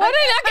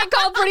not get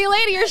called pretty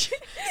lady? Or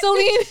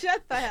Celine?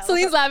 Shut the hell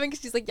Celine's up. laughing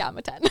because she's like, yeah, I'm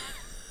a 10.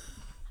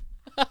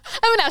 I'm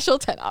a Nashville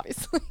 10,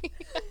 obviously.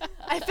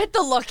 I fit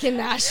the look in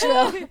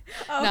Nashville.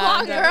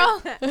 Nah,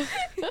 girl.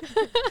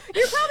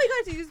 You're probably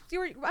going to use.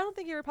 I don't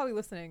think you were probably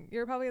listening. You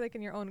were probably like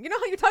in your own. You know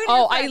how you're talking. To Oh,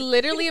 your I friend.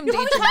 literally am You're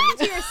probably daydreaming.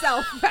 talking to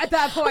yourself at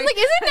that point. I'm like,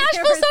 isn't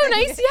Nashville so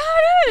nice?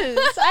 Yeah, it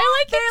is.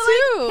 I like it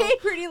too. Like, hey,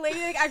 pretty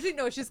lady. Like, actually,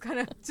 no, she's kind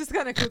of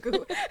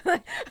cuckoo.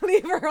 Like,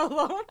 leave her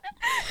alone.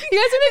 You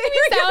guys are making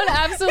me sound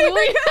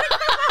absolutely.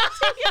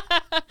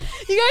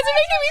 You guys are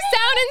making me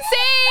sound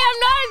insane.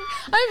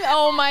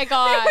 Oh my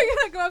god. You're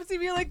gonna go up to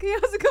me like, hey,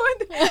 how's it going?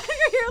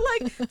 You're like,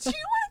 do you want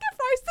to get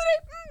fries today?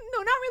 No,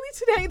 not really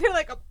today. They're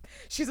like, oh,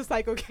 she's a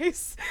psycho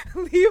case.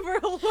 Leave her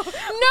alone. No,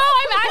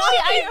 I'm actually.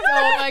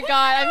 Oh my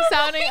god, I'm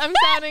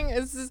sounding.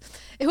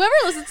 Whoever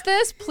listens to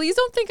this, please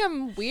don't think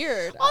I'm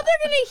weird. All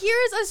they're gonna hear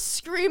is us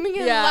screaming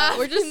and laughing.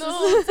 We're just the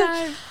whole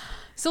time.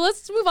 So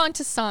let's move on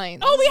to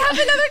signs. Oh, we have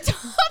another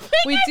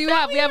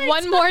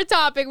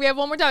topic. We have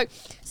one more topic.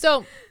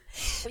 So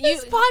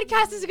this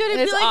podcast is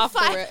gonna be like 5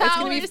 hours. It's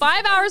gonna be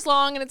 5 hours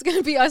long, and it's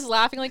gonna be us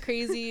laughing like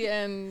crazy.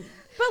 And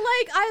But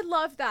like, I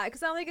love that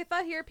because I'm like, if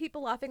I hear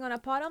people laughing on a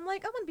pod, I'm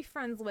like, I want to be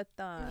friends with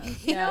them.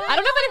 You know? I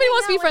don't know if anybody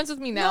wants to be friends with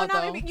me now. No,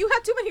 not though. maybe. You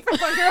have too many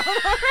friends on your own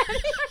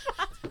already.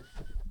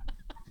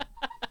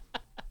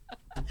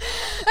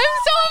 I'm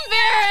so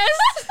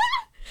embarrassed.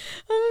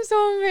 I'm so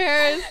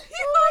embarrassed.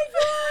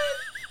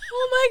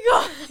 Oh my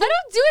god. I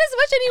don't do it as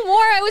much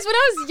anymore. I was when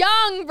I was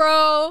young,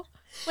 bro.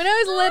 When I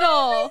was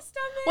little.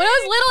 When I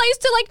was little, I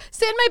used to like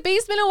sit in my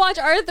basement and watch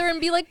Arthur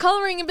and be like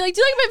coloring and be like,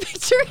 do you like my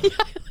picture?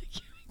 Yeah.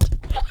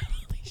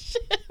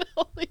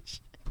 Holy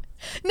shit.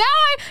 Now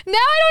I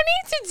don't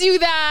need to do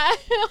that.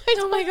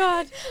 Oh my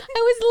god. I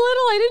was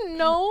little. I didn't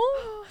know.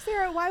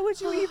 Sarah, why would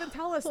you even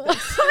tell us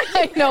this?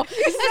 I know.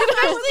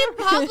 Especially in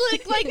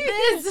public like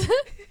this.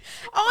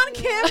 On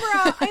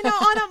camera. I know,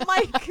 on a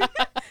mic.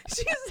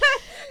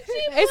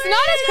 It's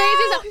not as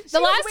crazy as the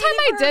last time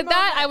I did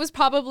that, I was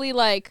probably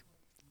like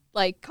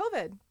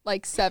COVID.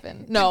 Like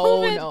 7.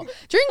 No.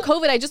 During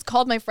COVID, I just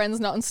called my friends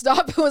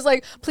nonstop. It was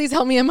like, please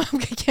help me. I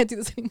can't do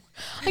this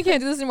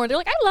anymore. They're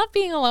like, I love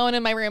being alone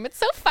in my room. It's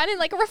so fun and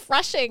like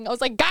refreshing. I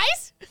was like,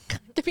 guys,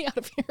 get me out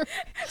of here.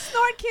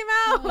 Snort came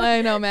out.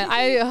 I know, man.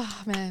 I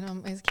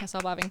can't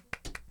stop laughing.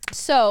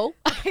 So,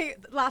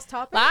 last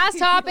topic.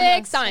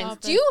 Signs.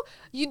 Do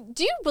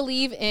you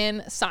believe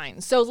in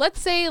signs? So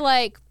let's say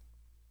like,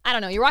 I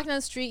don't know, you're walking down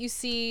the street, you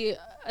see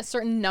a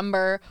certain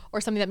number or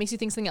something that makes you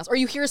think something else, or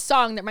you hear a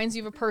song that reminds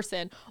you of a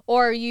person,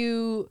 or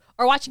you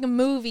are watching a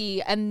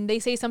movie and they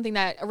say something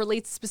that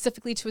relates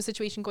specifically to a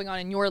situation going on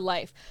in your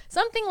life.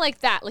 Something like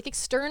that, like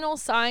external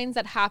signs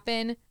that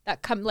happen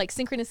that come, like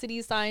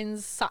synchronicity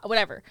signs,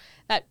 whatever,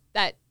 that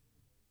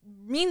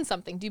mean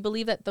something. Do you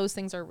believe that those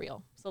things are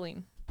real,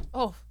 Celine?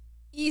 Oh,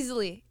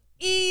 easy.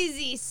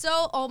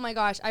 So, oh my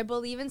gosh, I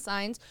believe in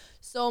signs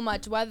so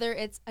much, whether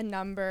it's a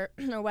number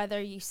or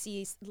whether you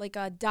see like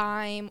a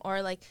dime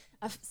or like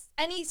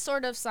any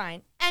sort of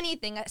sign,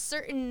 anything, a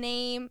certain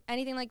name,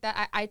 anything like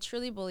that. I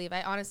truly believe.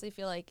 I honestly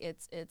feel like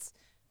it's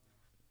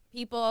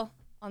people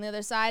on the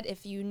other side.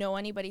 If you know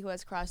anybody who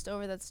has crossed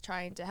over that's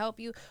trying to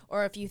help you,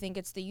 or if you think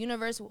it's the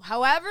universe,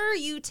 however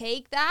you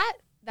take that,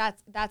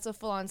 that's a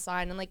full-on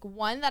sign. And like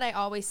one that I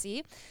always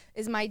see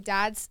is my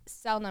dad's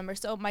cell number.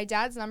 So my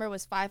dad's number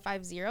was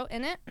 550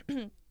 in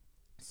it.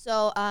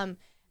 So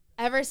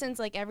ever since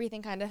like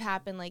everything kind of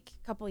happened like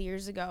a couple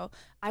years ago,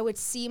 I would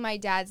see my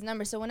dad's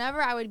number. So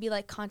whenever I would be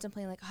like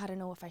contemplating like, oh, I don't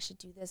know if I should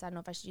do this, I don't know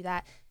if I should do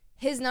that,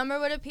 his number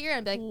would appear and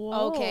I'd be like,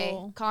 Whoa. Okay,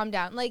 calm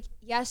down. Like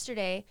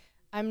yesterday,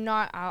 I'm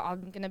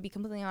gonna be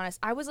completely honest,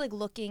 I was like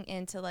looking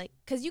into like,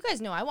 because you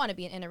guys know I want to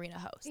be an in-arena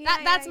host.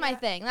 That's my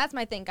thing. That's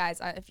my thing, guys.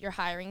 If you're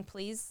hiring,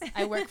 please.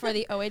 I work for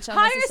the OHL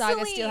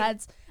Mississauga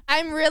Steelheads.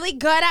 I'm really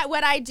good at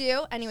what I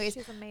do. Anyways,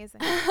 She's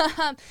amazing.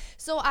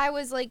 So I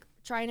was like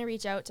trying to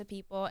reach out to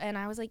people and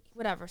I was like,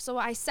 whatever. So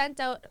I sent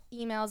out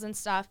emails and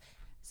stuff.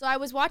 So I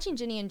was watching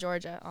Ginny and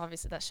Georgia.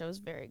 Obviously, that show is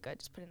very good.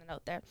 Just putting that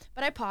out there.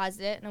 But I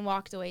paused it and I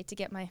walked away to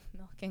get my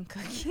milk and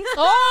cookies.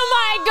 Oh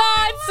my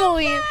God,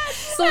 Celine!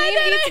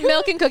 Celine eats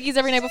milk and cookies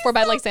every night before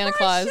bed, like Santa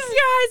Claus.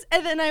 Guys,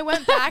 and then I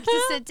went back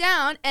to sit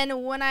down,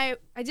 and when I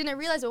didn't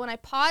realize it when I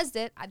paused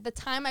it. The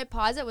time I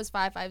paused it was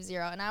 550,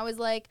 and I was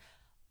like,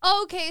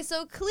 Okay,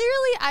 so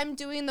clearly I'm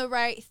doing the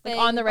right thing.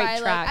 Like on the right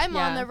track. I'm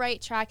on the right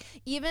track.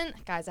 Even,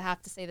 guys, I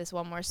have to say this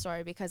one more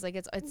story because like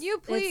it's you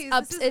please.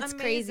 It's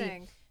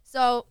crazy.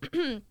 So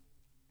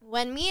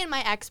when me and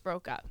my ex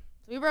broke up,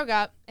 we broke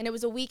up, and it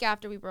was a week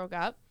after we broke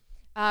up.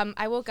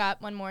 I woke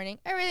up one morning,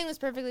 everything was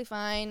perfectly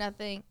fine,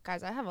 nothing.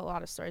 Guys, I have a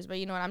lot of stories, but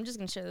you know what? I'm just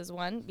gonna share this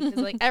one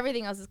because like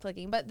everything else is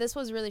clicking. But this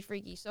was really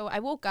freaky. So I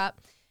woke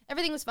up.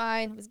 Everything was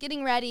fine. Was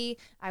getting ready.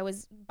 I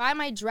was by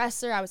my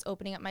dresser. I was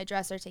opening up my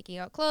dresser, taking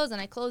out clothes,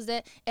 and I closed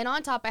it. And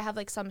on top, I have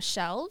like some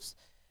shelves.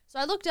 So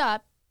I looked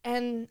up,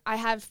 and I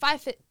have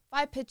five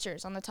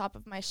pictures on the top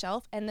of my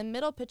shelf, and the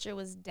middle picture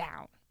was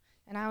down.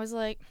 And I was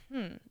like,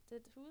 who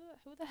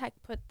the heck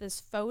put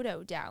this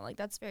photo down? Like,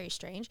 that's very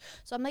strange.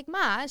 So I'm like,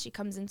 Ma, she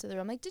comes into the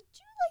room. I'm like, did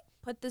you like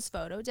put this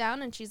photo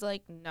down? And she's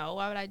like, no,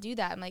 why would I do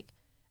that? I'm like,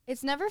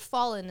 it's never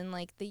fallen in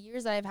like the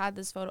years that I've had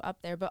this photo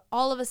up there, but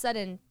all of a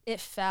sudden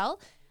it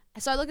fell.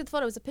 So I looked at the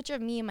photo. It was a picture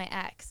of me and my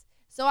ex.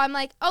 So I'm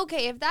like,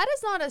 okay, if that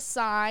is not a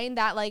sign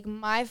that like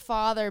my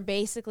father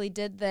basically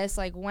did this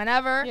like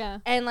whenever,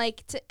 and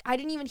like I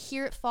didn't even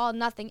hear it fall,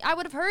 nothing. I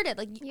would have heard it.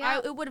 Like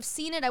I would have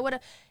seen it. I would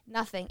have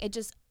nothing. It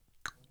just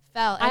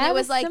fell. And it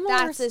was like,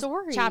 that's his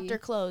chapter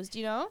closed,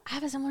 you know? I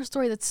have a similar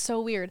story that's so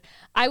weird.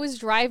 I was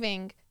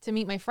driving to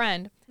meet my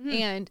friend,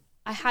 and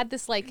I had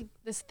this like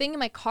this thing in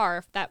my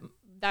car that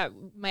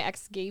my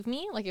ex gave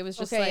me. Like it was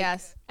just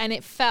and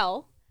it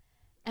fell,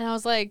 and I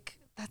was like,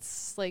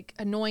 that's like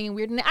annoying and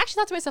weird. And I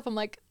actually thought to myself, I'm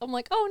like,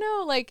 oh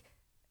no, like,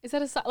 is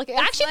that a sign? Like, I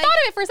actually thought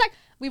of it for a sec.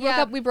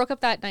 We broke up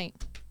that night.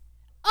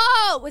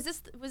 Oh, was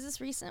this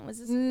recent? Was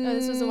this?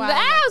 This was a while.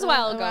 That was a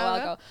while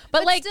ago.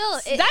 But like, still,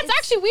 that's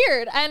actually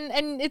weird.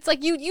 And it's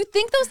like you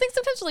think those things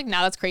sometimes. You're like,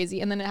 nah, that's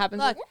crazy. And then it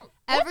happens. Look,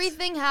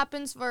 everything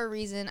happens for a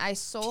reason. I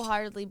so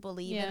hardly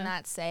believe in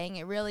that saying.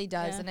 It really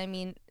does. And I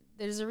mean,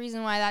 there's a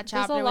reason why that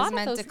chapter was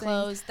meant to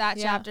close. That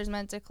chapter's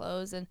meant to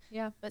close. And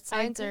but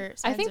signs are.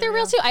 I think they're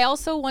real too. I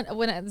also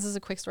this is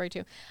a quick story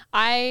too.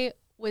 I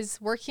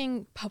was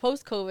working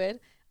post COVID.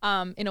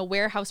 In a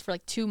warehouse for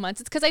like 2 months.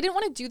 It's because I didn't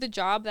want to do the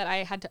job that I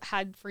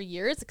had for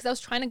years because I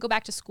was trying to go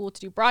back to school to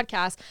do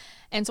broadcast.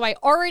 And so I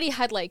already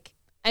had like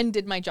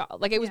ended my job.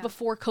 Like it was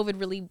before COVID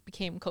really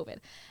became COVID.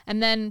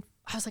 And then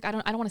I was like, I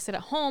don't want to sit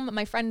at home.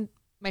 My friend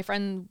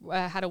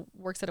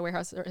works at a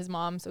warehouse, or his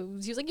mom. So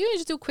he was like, you can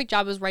just do a quick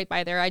job. It was right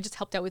by there. I just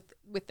helped out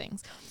with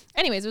things.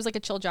 Anyways, it was like a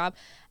chill job.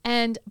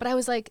 But I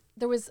was like,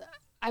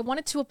 I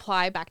wanted to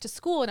apply back to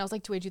school, and I was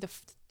like, do I do the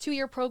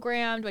 2-year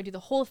program? Do I do the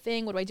whole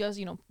thing? What do I do?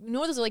 You know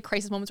those are like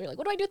crisis moments where you're like,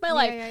 what do I do with my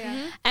life?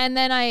 Mm-hmm. And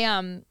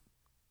then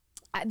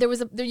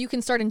you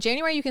can start in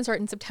January, you can start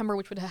in September,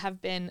 which would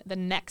have been the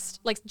next,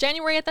 like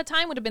January at that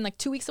time would have been like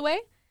 2 weeks away,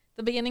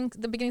 the beginning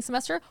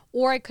semester,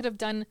 or I could have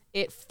done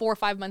it 4 or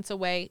 5 months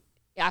away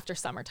after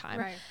summertime.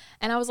 Right.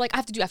 And I was like, I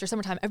have to do after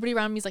summertime. Everybody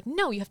around me is like,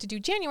 no, you have to do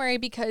January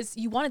because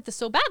you wanted this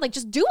so bad. Like,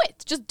 just do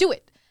it. And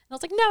I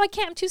was like, no, I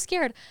can't. I'm too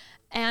scared.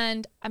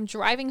 And I'm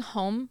driving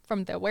home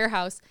from the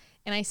warehouse,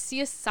 and I see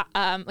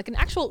an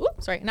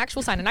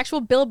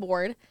actual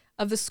billboard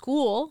of the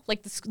school,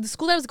 like the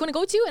school that I was going to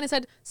go to, and it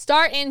said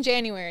start in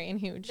January in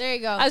huge. There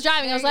you go. I was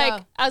driving. I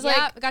went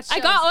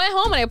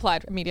home and I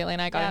applied immediately,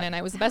 and I got in, and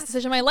it was the best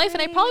decision of my life.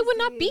 And I probably would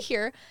not be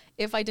here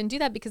if I didn't do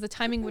that because the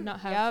timing would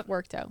not have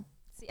worked out.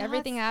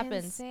 Everything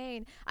happens.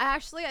 Insane. I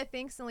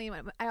think, Celine,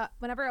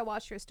 whenever I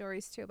watch your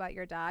stories too about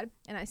your dad,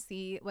 and I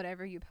see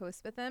whatever you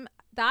post with him,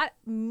 that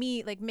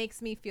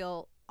makes me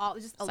feel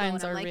just alone.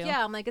 I'm like, real.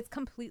 I'm like, it's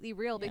completely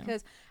real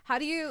because how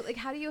does that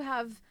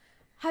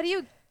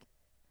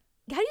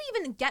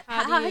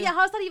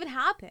even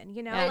happen?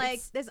 You know,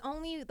 like the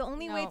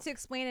only way to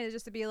explain it is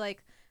just to be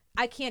like,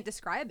 I can't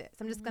describe it.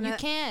 So I'm just gonna.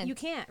 You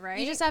can't, right?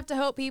 You just have to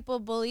hope people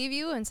believe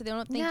you, and so they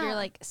don't think you're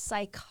like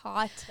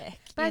psychotic.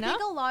 But I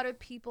think a lot of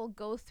people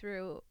go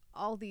through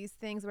all these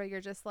things where you're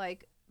just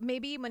like,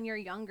 maybe when you're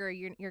younger,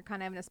 you're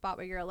kind of in a spot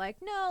where you're like,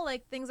 no,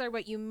 like things are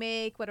what you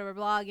make, whatever,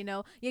 blah, you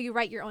know, you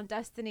write your own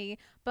destiny.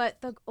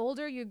 But the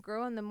older you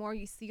grow and the more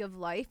you see of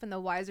life and the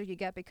wiser you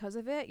get because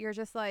of it, you're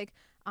just like,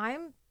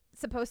 I'm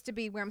supposed to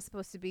be where I'm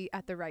supposed to be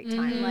at the right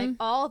time. Like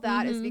all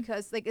that is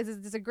because like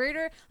there's a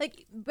greater,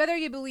 like whether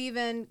you believe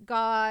in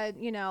God,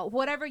 you know,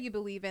 whatever you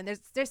believe in,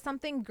 there's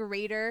something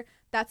greater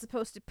that's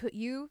supposed to put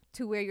you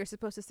to where you're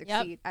supposed to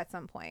succeed at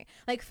some point.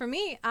 Like for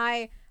me,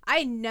 I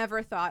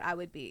never thought I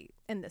would be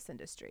in this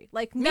industry.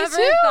 Like never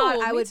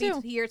thought I would be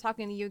here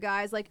talking to you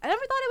guys. Like I never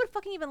thought I would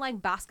fucking even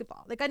like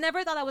basketball. Like I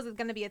never thought that was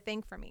going to be a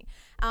thing for me.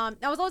 I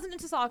was always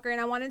into soccer, and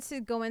I wanted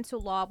to go into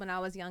law when I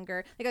was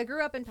younger. Like I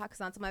grew up in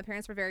Pakistan, so my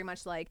parents were very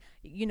much like,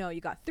 you know,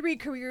 you got 3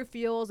 career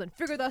fields and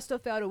figure that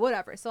stuff out or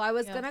whatever. So I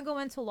was going to go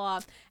into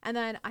law, and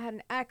then I had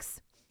an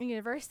ex in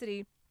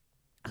university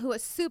who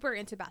was super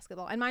into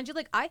basketball. And mind you,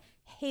 like I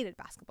hated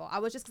basketball. I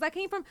was just, because I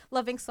came from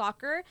loving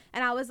soccer,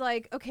 and I was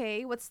like,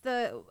 okay, what's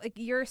the, like,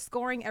 you're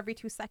scoring every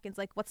 2 seconds,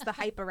 like what's the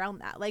hype around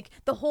that? Like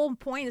the whole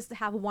point is to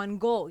have one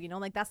goal, you know,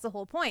 like that's the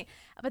whole point.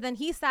 But then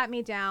he sat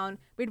me down,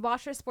 we'd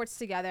watch our sports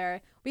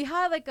together, we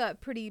had like a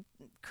pretty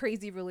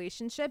crazy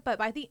relationship. But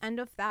by the end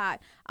of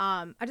that,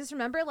 I just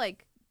remember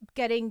like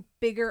getting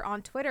bigger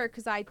on Twitter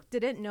because I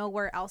didn't know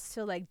where else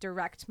to like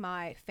direct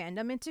my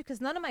fandom into,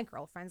 because none of my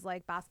girlfriends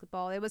like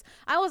basketball.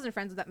 I wasn't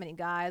friends with that many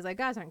guys. Like,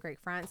 guys aren't great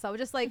friends, so I was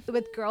just like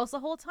with girls the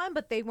whole time,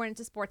 but they weren't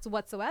into sports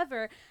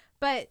whatsoever.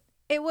 But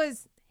it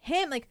was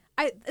him. Like,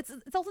 it's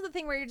also the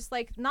thing where you're just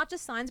like, not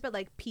just signs, but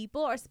like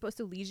people are supposed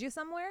to lead you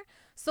somewhere.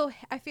 So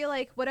I feel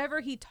like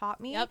whatever he taught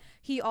me,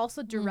 he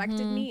also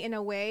directed me in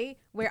a way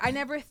where I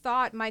never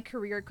thought my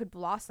career could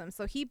blossom.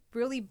 So he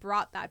really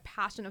brought that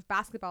passion of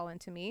basketball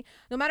into me.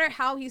 No matter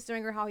how he's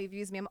doing or how he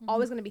views me, I'm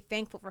always going to be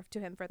thankful to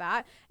him for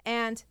that.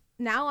 And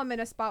now I'm in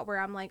a spot where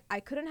I'm like, I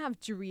couldn't have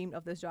dreamed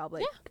of this job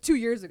like 2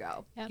 years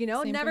ago. You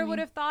know, never would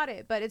have thought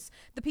it. But it's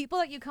the people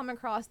that you come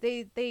across,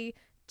 they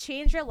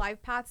change your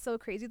life path so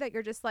crazy that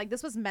you're just like,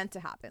 this was meant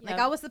to happen. Like,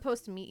 I was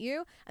supposed to meet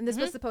you, and this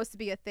was supposed to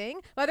be a thing.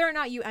 Whether or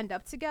not you end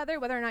up together,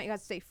 whether or not you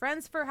guys stay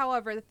friends for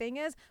however the thing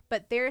is,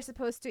 but they're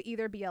supposed to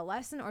either be a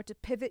lesson or to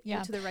pivot you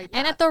to the right path.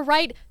 And at the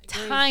right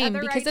time,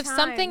 because if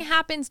something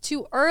happens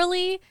too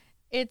early,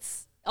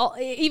 it's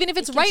even if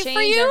it's right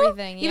for you,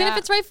 if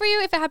it's right for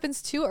you, if it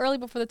happens too early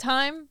before the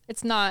time,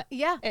 it's not.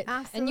 Absolutely.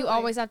 And you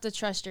always have to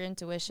trust your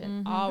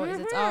intuition. Always.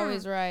 It's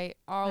always right.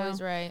 Always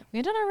right. We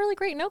ended on a really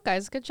great note,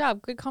 guys. Good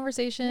job. Good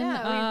conversation.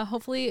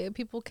 Hopefully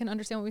people can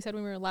understand what we said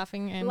when we were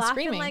laughing and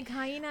screaming like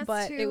hyenas,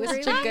 but too. It was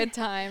such a good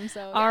time.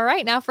 So all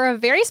right, now for a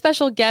very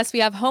special guest, we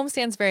have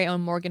Homestand's very own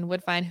Morgan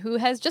Woodfine, who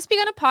has just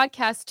begun a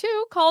podcast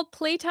too called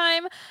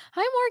Playtime.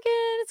 Hi,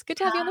 Morgan. It's good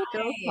to have you on the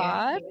Girl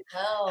Pod.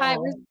 Hi.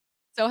 We're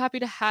so happy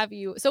to have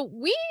you. So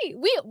we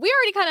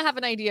already kind of have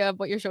an idea of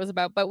what your show is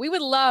about, but we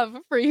would love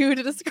for you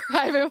to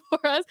describe it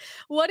for us.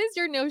 What is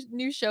your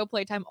new show,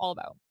 Playtime, all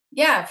about?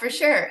 Yeah, for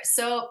sure.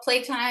 So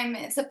Playtime,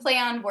 it's a play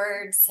on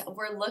words.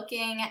 We're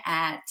looking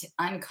at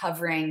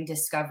uncovering,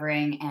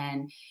 discovering,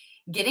 and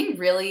getting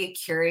really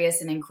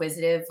curious and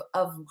inquisitive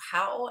of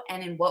how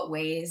and in what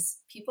ways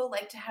people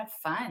like to have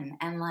fun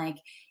and like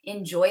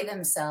enjoy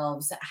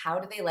themselves. How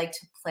do they like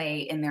to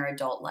play in their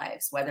adult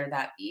lives, whether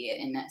that be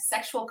in a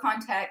sexual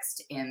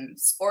context, in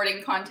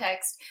sporting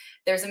context?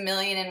 There's a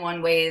million and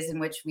one ways in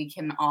which we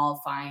can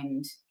all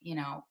find,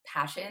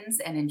 passions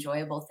and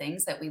enjoyable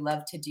things that we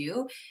love to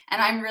do.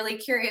 And I'm really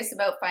curious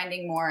about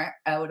finding more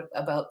out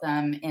about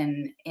them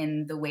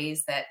in the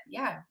ways that,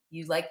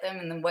 you like them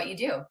and then what you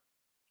do.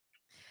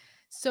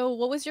 So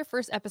what was your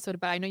first episode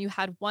about? I know you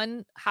had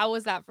one. How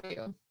was that for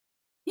you?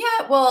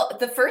 Yeah, well,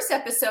 the first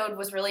episode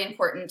was really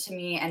important to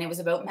me, and it was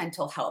about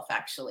mental health,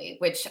 actually,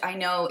 which I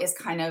know is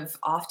kind of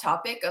off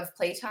topic of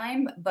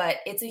Playtime, but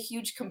it's a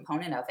huge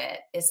component of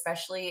it,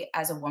 especially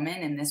as a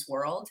woman in this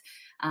world.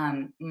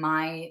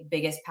 My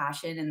biggest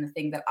passion and the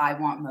thing that I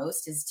want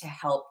most is to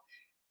help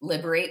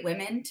liberate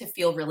women to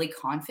feel really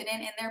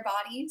confident in their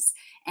bodies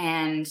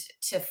and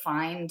to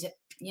find,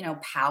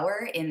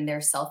 power in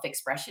their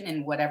self-expression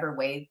in whatever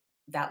way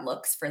that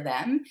looks for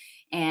them.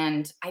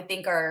 And I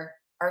think our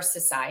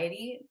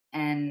society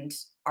and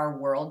our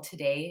world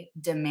today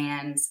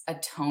demands a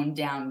toned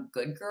down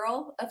good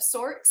girl of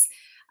sorts.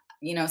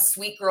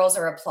 Sweet girls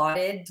are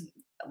applauded,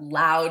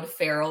 loud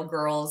feral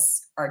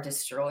girls are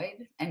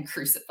destroyed and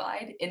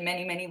crucified in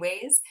many, many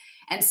ways.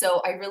 And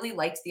so I really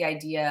liked the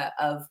idea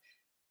of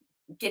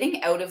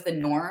getting out of the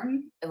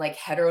norm, like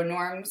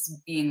heteronorms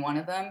being one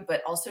of them,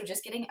 but also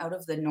just getting out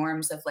of the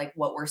norms of like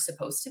what we're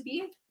supposed to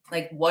be.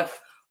 Like what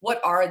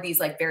are these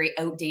like very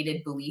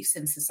outdated beliefs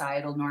and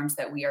societal norms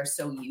that we are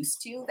so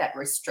used to that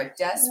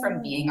restrict us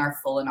from being our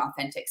full and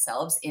authentic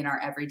selves in our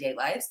everyday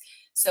lives?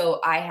 So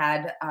I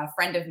had a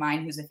friend of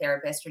mine who's a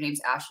therapist. Her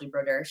name's Ashley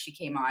Broder. She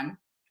came on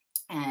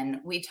and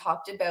we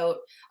talked about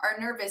our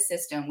nervous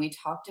system. We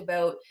talked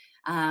about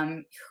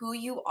who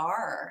you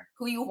are,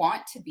 who you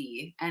want to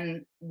be,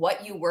 and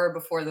what you were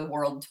before the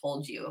world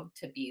told you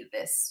to be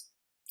this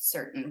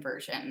certain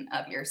version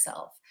of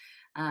yourself.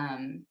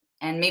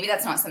 And maybe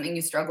that's not something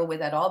you struggle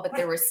with at all, but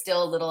there was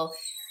still a little,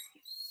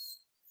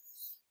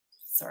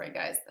 sorry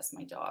guys, that's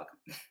my dog.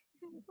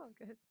 Oh,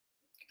 good.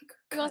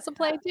 He wants to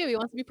play too. He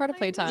wants to be part of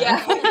Playtime.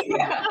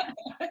 Yeah.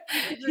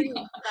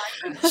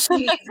 She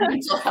needs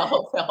mental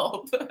health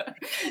help. Could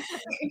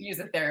use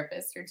a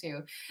therapist or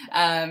two.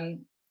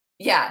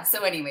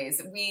 So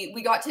anyways,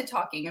 we got to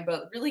talking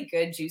about really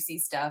good, juicy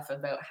stuff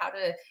about how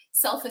to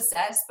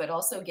self-assess, but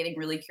also getting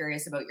really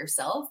curious about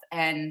yourself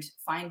and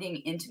finding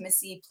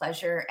intimacy,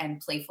 pleasure, and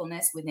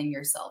playfulness within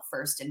yourself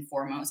first and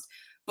foremost,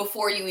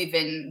 before you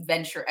even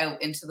venture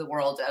out into the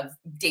world of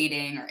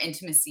dating or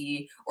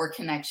intimacy or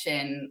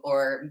connection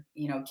or,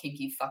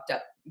 kinky fucked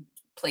up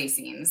play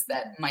scenes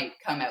that might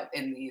come out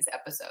in these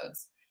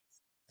episodes.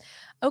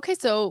 Okay,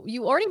 so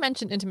you already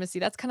mentioned intimacy.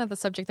 That's kind of the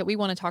subject that we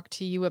want to talk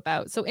to you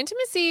about. So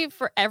intimacy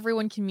for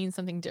everyone can mean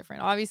something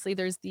different. Obviously,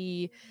 there's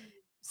the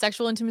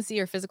sexual intimacy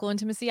or physical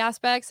intimacy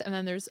aspects, and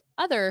then there's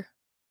other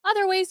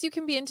ways you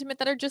can be intimate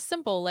that are just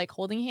simple, like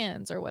holding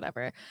hands or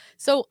whatever.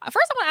 So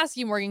first I want to ask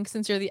you, Morgan,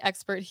 since you're the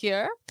expert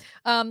here,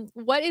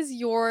 what is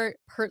your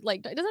it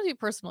doesn't have to be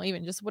personal,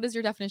 even just what is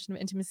your definition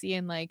of intimacy,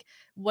 and like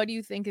what do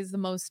you think is the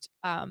most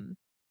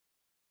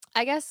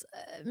I guess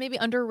maybe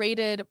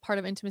underrated part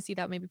of intimacy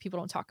that maybe people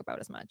don't talk about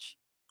as much?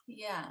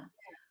 Yeah.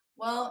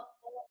 Well,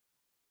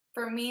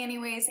 For me,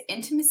 anyways,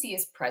 intimacy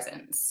is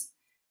presence.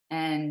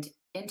 And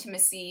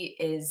intimacy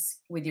is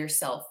with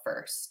yourself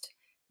first.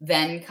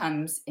 Then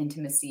comes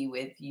intimacy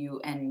with you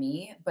and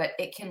me, but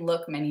it can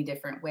look many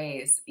different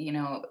ways. You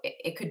know,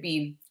 it could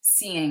be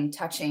seeing,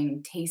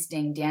 touching,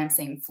 tasting,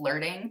 dancing,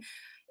 flirting.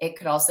 It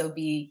could also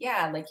be,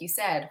 yeah, like you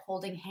said,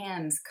 holding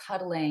hands,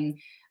 cuddling,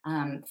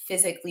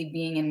 physically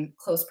being in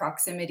close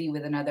proximity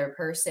with another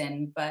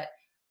person. But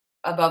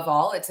above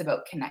all, it's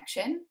about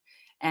connection.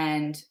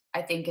 And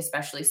I think,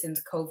 especially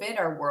since COVID,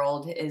 our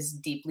world is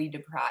deeply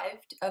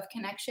deprived of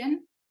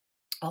connection,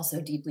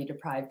 also deeply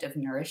deprived of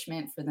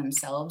nourishment for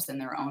themselves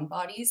and their own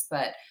bodies.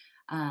 But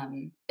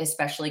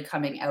especially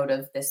coming out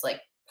of this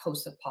like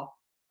post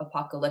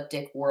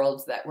apocalyptic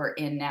world that we're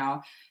in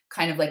now,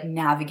 kind of like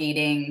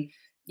navigating,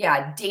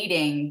 yeah,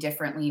 dating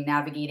differently,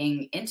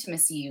 navigating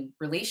intimacy,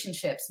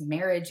 relationships,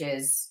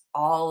 marriages,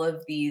 all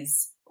of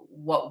these,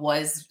 what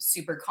was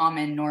super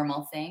common,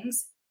 normal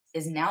things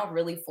is now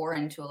really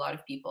foreign to a lot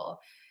of people.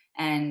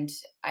 And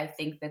I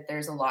think that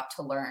there's a lot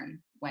to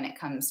learn when it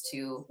comes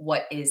to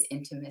what is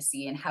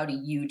intimacy and how do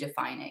you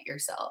define it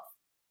yourself.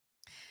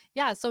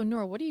 Yeah. So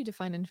Nora, what do you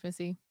define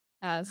intimacy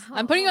as?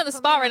 I'm putting you on the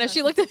spot right now.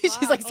 She looked at me.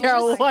 She's like,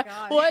 Sarah, what?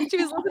 She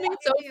was listening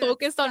so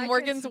focused on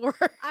Morgan's words.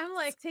 I'm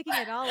like taking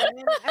it all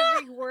in.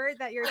 Every word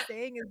that you're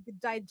saying is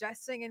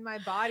digesting in my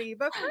body.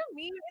 But for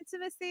me,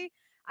 intimacy,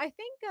 I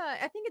think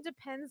it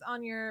depends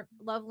on your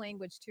love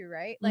language too,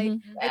 right? Like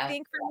I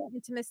think for me,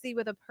 intimacy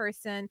with a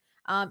person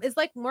is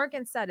like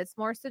Morgan said, it's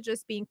more so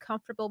just being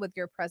comfortable with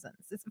your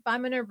presence. If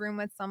I'm in a room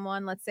with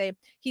someone, let's say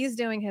he's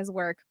doing his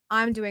work,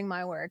 I'm doing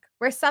my work,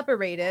 we're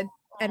separated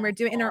and we're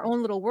doing in our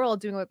own little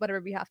world, doing whatever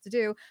we have to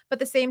do. But at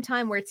the same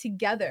time, we're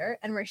together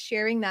and we're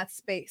sharing that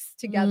space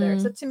together.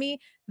 So to me,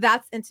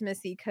 that's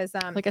intimacy because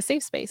like a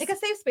safe space. Like a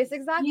safe space,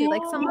 exactly.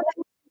 Like someone that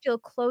you feel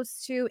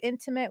close to,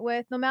 intimate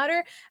with, no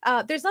matter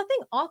there's nothing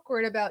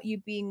awkward about you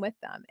being with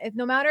them. If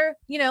no matter,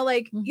 you know,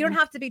 like you don't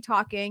have to be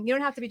talking, you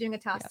don't have to be doing a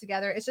task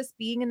together. It's just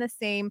being in the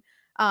same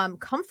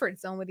comfort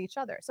zone with each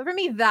other. So for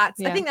me, I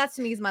think that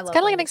to me is my love. It's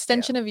kind of like an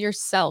extension of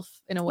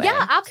yourself in a way.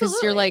 Yeah, absolutely.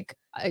 Because you're like,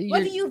 what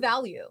do you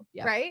value?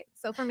 Yeah. Right.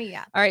 So for me,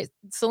 yeah. All right,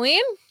 Celine.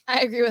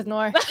 I agree with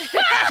Nora.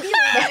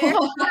 I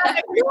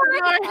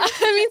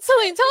mean,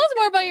 Celine, tell us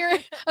more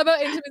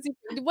about intimacy.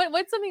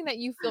 What's something that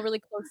you feel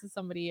really close to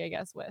somebody, I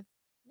guess, with?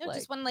 No, like,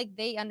 just when like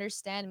they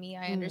understand me,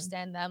 I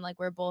understand them. Like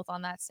we're both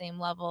on that same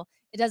level.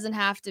 It doesn't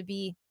have to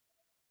be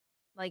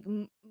like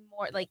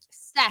more like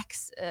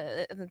sex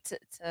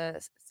to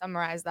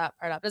summarize that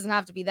part up. It doesn't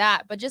have to be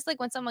that, but just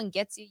like when someone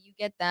gets you, you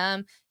get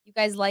them. You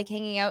guys like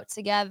hanging out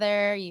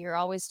together. You're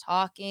always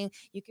talking.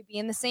 You could be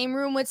in the same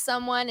room with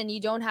someone and you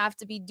don't have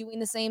to be doing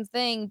the same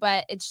thing,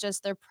 but it's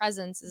just their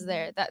presence is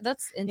there.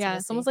 That's intimacy. Yeah,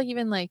 it's almost like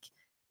even like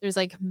there's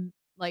like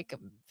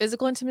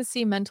physical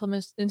intimacy, mental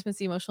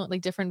intimacy, emotional,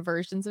 like different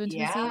versions of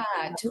intimacy.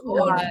 Yeah,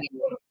 totally.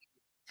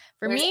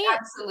 For me,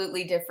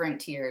 absolutely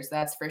different tiers.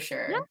 That's for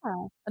sure. Yeah,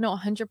 no,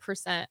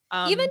 100%.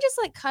 Even just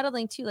like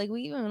cuddling too. Like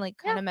we even like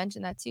kind of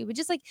mentioned that too. But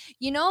just like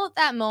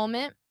that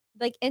moment,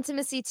 like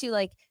intimacy too,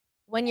 like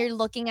when you're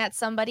looking at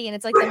somebody and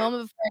it's like the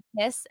moment before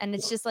a kiss, and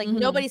it's just like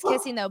nobody's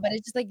kissing though, but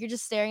it's just like you're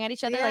just staring at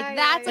each other.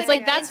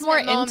 Like that's more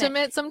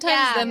intimate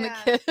sometimes than the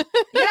kiss.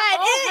 Yeah,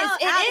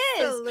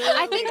 it is.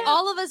 I think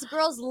all of us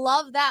girls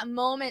love that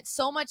moment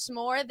so much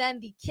more than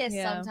the kiss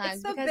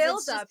sometimes. It's the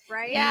build up,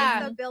 right? Yeah.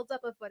 It's the build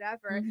up of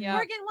whatever.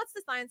 Morgan, what's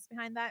the science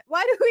behind that?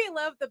 Why do we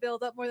love the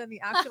build up more than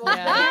the actual?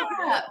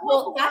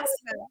 Well, that's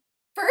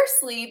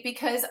firstly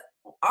because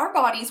our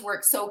bodies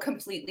work so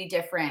completely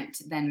different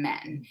than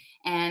men.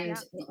 And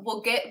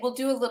we'll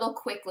do a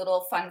quick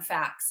little fun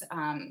facts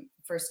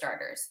for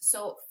starters.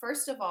 So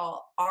first of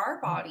all,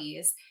 our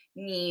bodies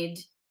need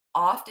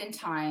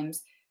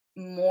oftentimes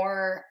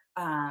more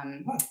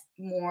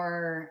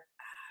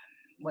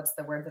what's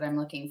the word that I'm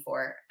looking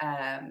for?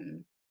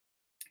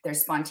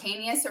 There's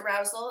spontaneous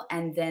arousal,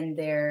 and then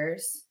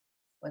there's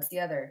what's the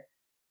other?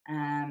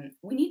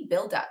 We need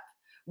buildup.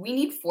 We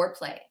need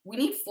foreplay. We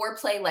need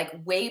foreplay like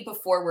way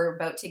before we're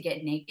about to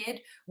get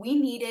naked. We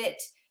need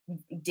it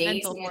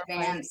days in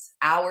advance,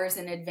 hours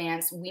in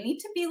advance. We need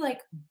to be like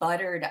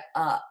buttered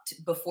up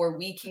before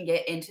we can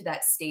get into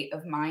that state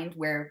of mind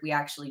where we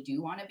actually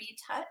do want to be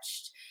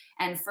touched.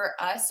 And for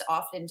us,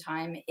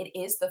 oftentimes, it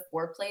is the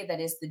foreplay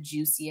that is the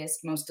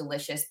juiciest, most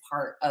delicious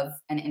part of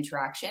an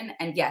interaction.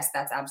 And yes,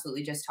 that's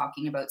absolutely just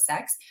talking about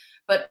sex,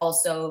 but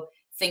also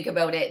think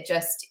about it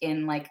just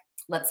in like,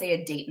 let's say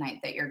a date night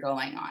that you're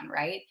going on,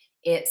 right?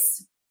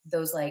 It's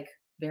those like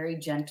very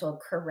gentle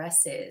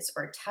caresses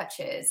or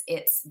touches.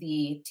 It's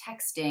the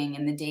texting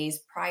in the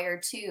days prior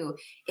to.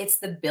 It's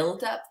the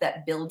buildup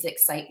that builds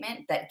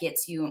excitement that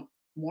gets you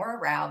more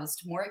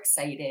aroused, more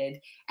excited,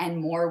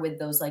 and more with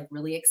those like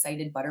really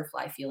excited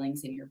butterfly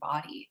feelings in your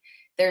body.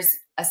 There's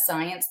a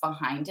science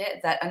behind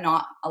it that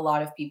not a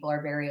lot of people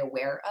are very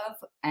aware of.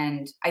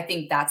 And I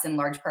think that's in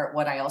large part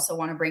what I also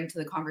want to bring to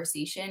the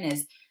conversation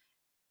is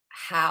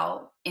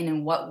how and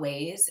in what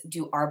ways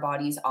do our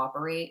bodies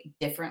operate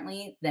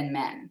differently than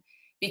men?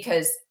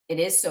 Because it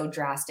is so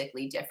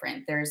drastically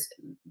different. There's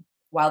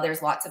while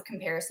there's lots of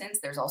comparisons,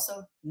 there's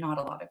also not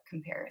a lot of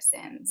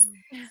comparisons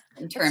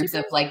in terms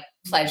of like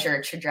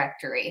pleasure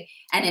trajectory.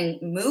 And in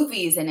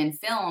movies and in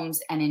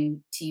films and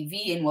in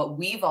TV and what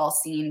we've all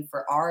seen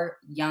for our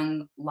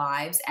young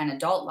lives and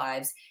adult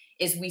lives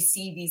is we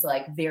see these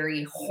like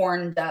very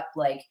horned up,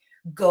 like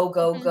go,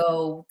 go,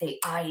 go. They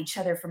eye each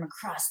other from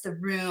across the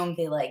room.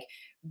 They like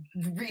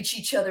reach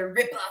each other,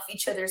 rip off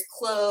each other's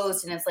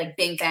clothes, and it's like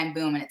bang, bang,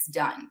 boom, and it's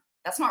done.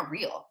 That's not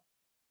real.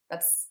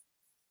 That's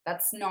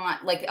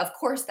not like, of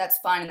course that's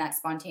fun and that's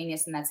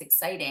spontaneous and that's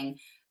exciting,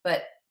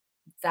 but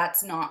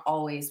that's not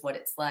always what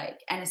it's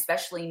like. And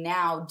especially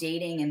now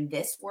dating in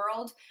this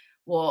world,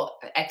 well,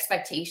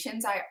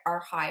 expectations are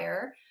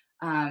higher.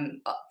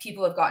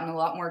 People have gotten a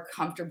lot more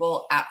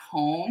comfortable at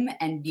home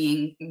and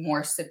being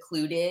more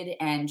secluded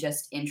and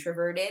just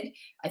introverted.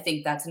 I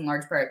think that's in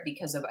large part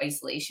because of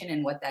isolation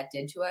and what that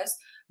did to us.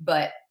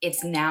 But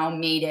it's now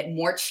made it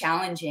more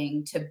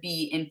challenging to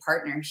be in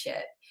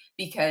partnership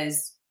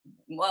because,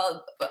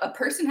 well, a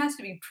person has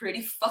to be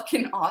pretty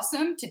fucking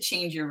awesome to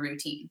change your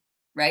routine,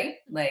 right?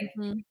 Like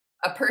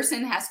a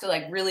person has to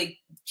like really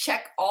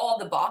check all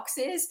the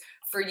boxes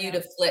for you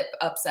to flip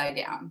upside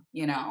down,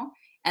 you know?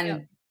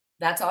 And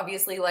that's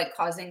obviously like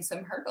causing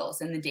some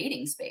hurdles in the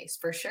dating space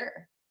for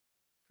sure.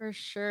 For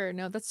sure.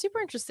 No, that's super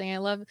interesting. I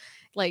love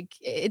like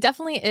it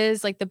definitely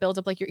is like the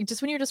buildup. Like you're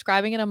just when you're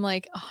describing it, I'm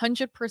like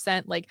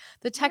 100% like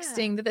the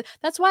texting.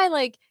 That's why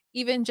like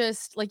even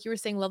just like you were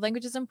saying, love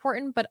language is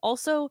important, but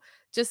also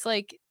just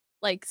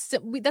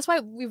that's why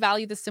we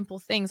value the simple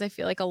things. I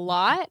feel like a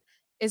lot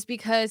is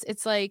because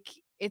it's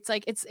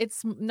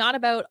not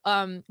about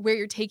where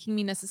you're taking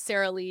me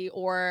necessarily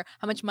or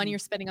how much money you're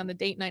spending on the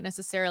date night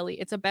necessarily.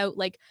 It's about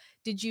like,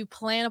 did you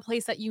plan a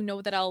place that you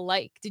know that I'll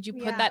like? Did you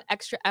put that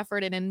extra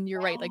effort in? And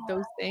you're right, like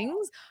those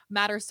things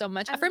matter so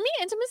much. For me,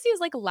 intimacy is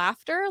like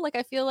laughter. Like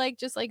I feel like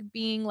just like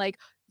being like,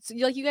 so,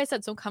 like you guys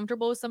said, so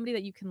comfortable with somebody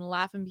that you can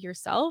laugh and be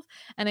yourself.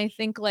 And I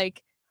think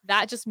like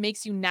that just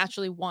makes you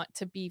naturally want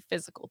to be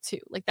physical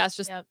too. Like that's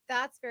just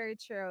that's very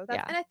true.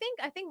 And I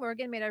think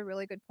Morgan made a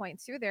really good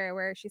point too there,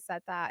 where she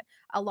said that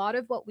a lot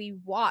of what we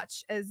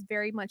watch is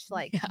very much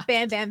like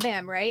bam, bam,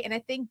 bam, right? And I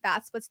think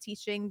that's what's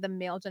teaching the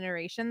male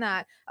generation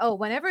that, oh,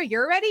 whenever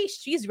you're ready,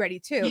 she's ready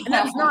too. And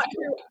that's not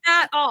true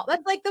at all.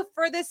 That's like the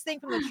furthest thing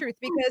from the truth,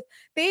 because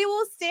they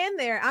will stand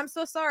there. I'm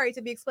so sorry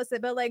to be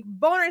explicit, but like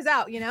boners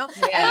out, you know?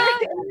 And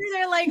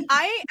they're like,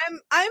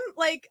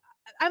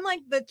 I'm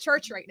like the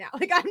church right now.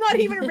 Like I'm not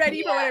even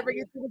ready for whatever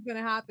you think is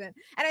gonna happen.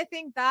 And I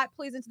think that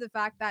plays into the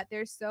fact that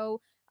there's such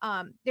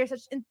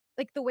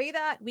like the way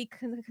that we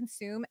can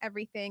consume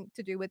everything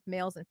to do with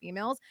males and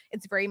females.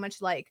 It's very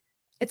much like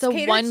it's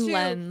a one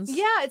lens.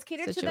 Yeah, it's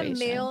catered to the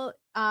male,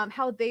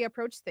 how they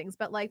approach things.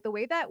 But like the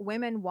way that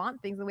women want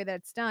things, the way that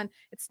it's done,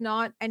 it's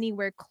not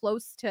anywhere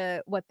close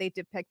to what they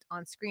depict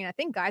on screen. I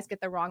think guys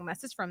get the wrong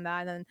message from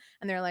that, and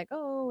they're like,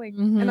 oh, like,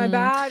 am I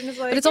bad? And it's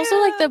like, but it's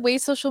also like the way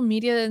social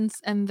media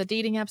and the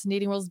dating apps and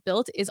dating world is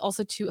built is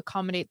also to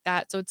accommodate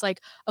that. So it's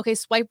like, okay,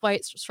 swipe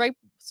right, swipe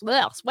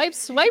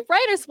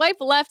right or swipe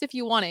left if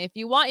you want it.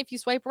 If you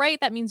swipe right,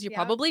 that means you're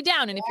probably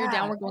down. And if you're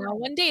down, we're going on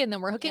one date and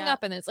then we're hooking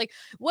up, and it's like,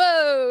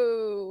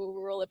 whoa,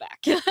 roll it back.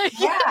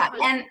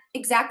 And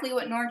exactly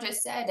what Nora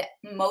just said.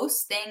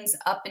 Most things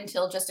up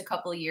until just a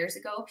couple of years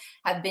ago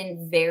have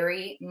been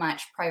very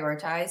much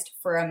prioritized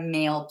for a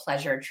male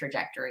pleasure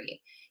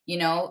trajectory. You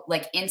know,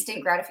 like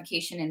instant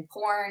gratification in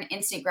porn,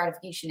 instant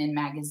gratification in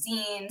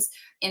magazines,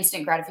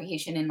 instant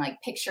gratification in like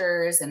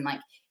pictures, and like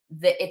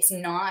it's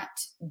not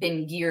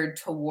been geared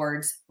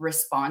towards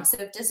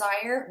responsive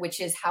desire, which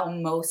is how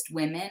most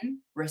women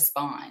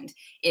respond.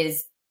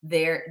 Is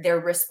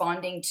they're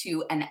responding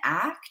to an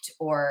act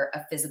or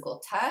a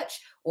physical touch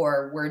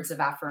or words of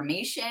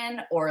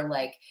affirmation, or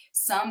like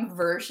some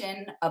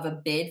version of a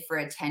bid for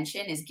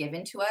attention is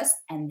given to us,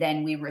 and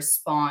then we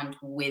respond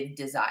with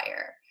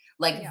desire.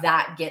 Like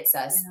that gets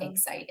us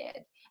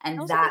excited.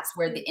 And that's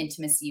where the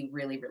intimacy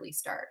really, really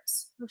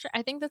starts. For sure.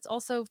 I think that's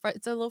also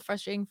it's a little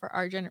frustrating for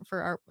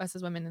us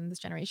as women in this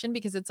generation,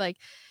 because it's like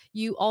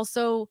you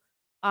also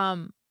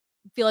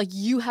feel like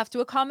you have to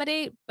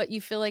accommodate, but you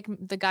feel like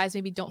the guys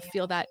maybe don't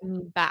feel that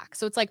need back.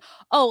 So it's like,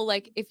 oh,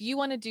 like if you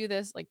want to do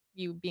this, like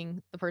you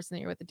being the person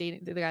that you're with, the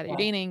guy that you're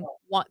dating,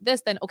 want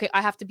this, then okay,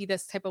 I have to be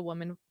this type of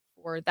woman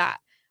for that.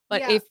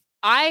 But if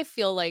I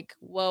feel like,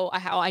 whoa,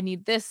 I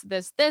need this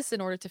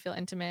in order to feel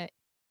intimate,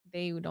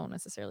 they don't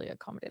necessarily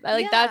accommodate that.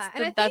 Like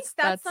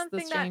that's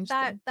something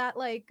that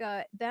like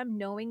them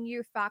knowing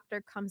you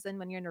factor comes in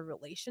when you're in a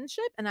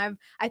relationship. And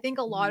I think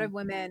a lot of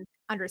women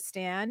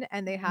understand,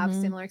 and they have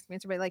similar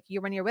experience where like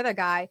when you're with a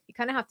guy, you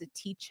kind of have to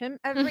teach him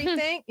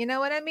everything. You know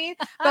what I mean?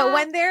 But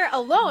when they're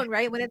alone,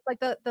 right? When it's like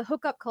the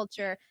hookup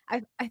culture,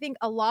 I think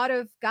a lot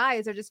of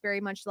guys are just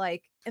very much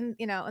like in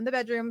the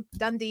bedroom,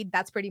 done deed,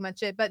 that's pretty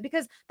much it. But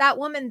because that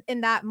woman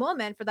in that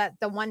moment for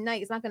the one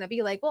night is not going to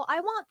be like, well, I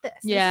want this.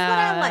 This is what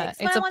I like.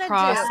 This is what I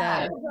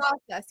process. It's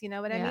a process. You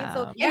know what I mean?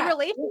 So in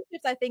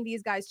relationships, I think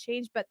these guys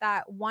change, but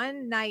that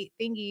one night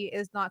thingy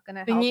is not going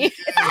to help.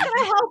 It's not going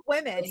to help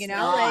women.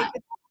 Like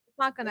it's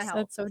not gonna help.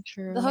 That's so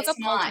true. The hookup It's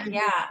not. culture.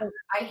 Yeah.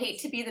 I hate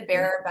to be the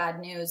bearer of bad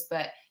news,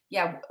 but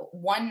yeah,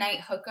 one night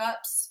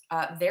hookups,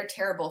 they're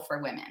terrible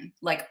for women.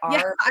 Like Yeah,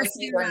 our I've pussies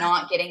seen are that.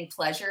 not getting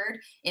pleasured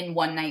in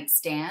one night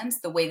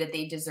stands the way that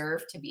they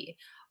deserve to be.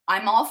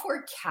 I'm all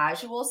for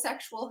casual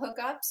sexual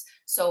hookups.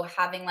 So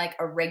having like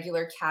a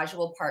regular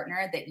casual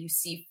partner that you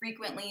see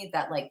frequently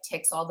that like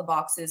ticks all the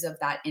boxes of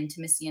that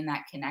intimacy and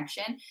that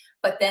connection.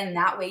 But then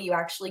that way you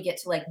actually get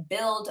to like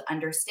build,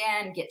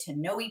 understand, get to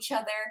know each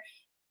other,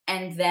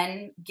 and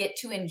then get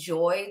to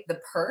enjoy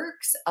the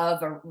perks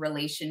of a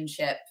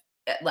relationship,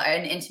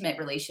 an intimate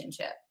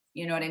relationship.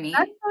 You know what I mean?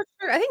 That's so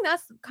true. I think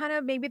that's kind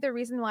of maybe the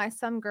reason why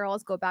some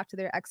girls go back to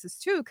their exes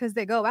too, because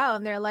they go out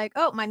and they're like,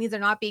 "Oh, my needs are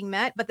not being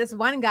met, but this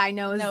one guy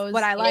knows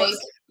what I like.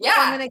 Yeah.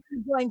 So I'm gonna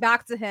keep going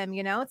back to him,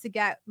 to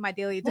get my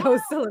daily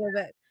dose a little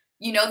bit."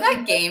 You know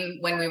that game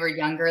when we were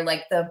younger,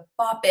 like the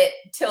bop it,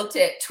 tilt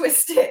it,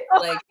 twist it,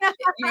 like it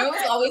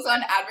was always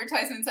on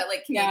advertisements at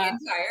like Canadian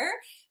Tire.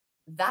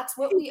 That's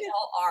what we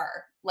all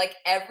are. Like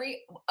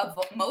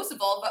most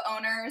vulva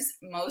owners,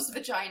 most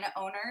vagina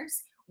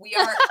owners, we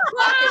are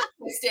bop it,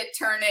 twist it,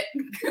 turn it,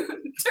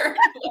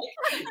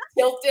 like,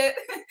 tilt it.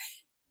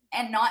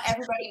 And not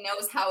everybody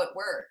knows how it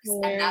works.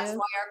 And that's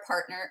why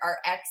our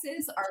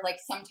exes are like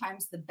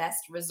sometimes the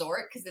best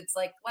resort, because it's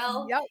like,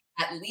 well,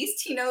 at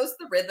least he knows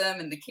the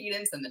rhythm and the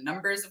cadence and the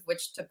numbers of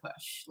which to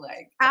push.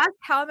 Like, ask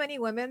how many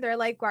women they're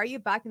like, "Why are you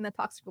back in the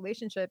toxic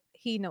relationship?"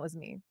 He knows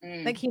me.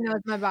 Like he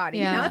knows my body.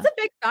 Yeah. It's a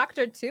big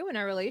factor too in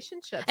a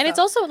relationship. And it's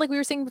also like we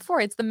were saying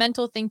before, it's the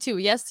mental thing too.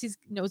 Yes, he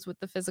knows what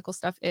the physical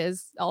stuff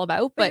is all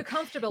about, but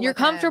you're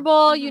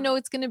comfortable. You know,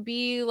 it's gonna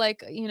be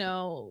like, you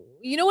know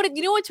what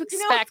to expect.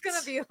 It's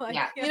gonna be like.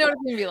 Yeah. You know what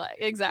it's gonna be like.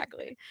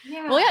 Exactly.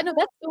 Yeah. Well, yeah, no,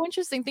 that's so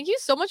interesting. Thank you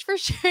so much for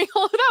sharing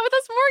all of that with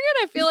us, Morgan.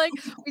 I feel like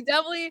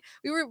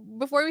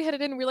before we headed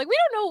in, we were like, we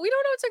don't know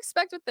what to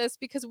expect with this,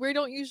 because we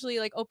don't usually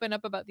like open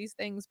up about these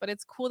things, but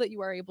it's cool that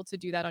you are able to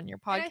do that on your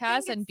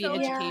podcast and be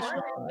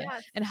educational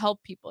and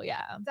help people.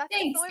 Yeah.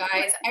 Thanks,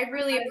 guys. I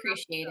really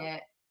appreciate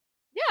it.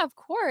 Yeah, of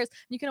course.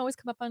 You can always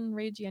come up on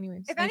Ray G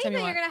anyways. If anything,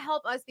 you're going to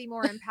help us be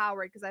more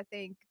empowered, because I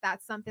think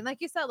that's something, like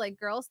you said, like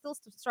girls still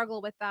struggle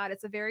with that.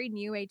 It's a very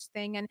new age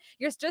thing. And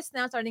you're just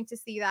now starting to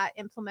see that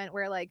implement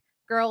where like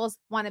girls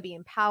want to be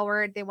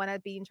empowered. They want to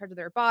be in charge of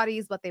their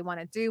bodies, what they want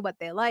to do, what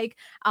they like.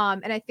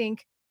 And I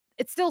think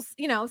it's still,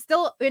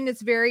 still in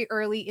its very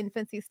early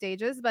infancy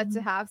stages, but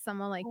to have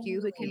someone like you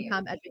who can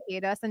come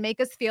educate us and make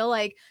us feel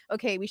like,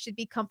 okay, we should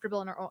be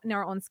comfortable in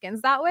our own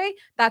skins that way.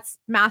 That's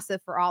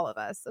massive for all of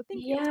us. So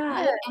thank you.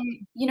 Yeah.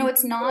 And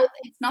it's not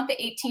the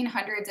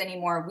 1800s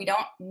anymore. We don't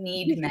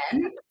need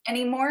men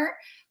anymore.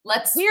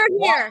 Let's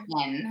want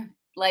men.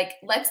 Like,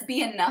 let's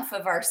be enough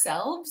of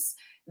ourselves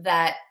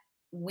that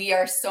we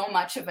are so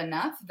much of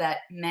enough that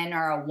men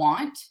are a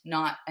want,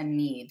 not a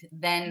need.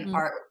 Then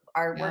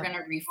we're going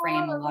to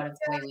reframe a lot of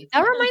the way we think.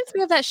 That reminds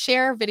me of that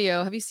Cher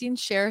video. Have you seen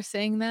Cher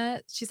saying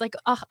that? She's like,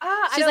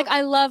 she's like,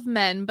 I love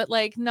men, but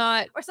like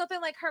not. Or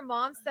something like her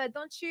mom said,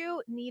 don't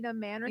you need a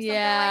man or something like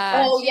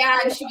that? Oh, yeah.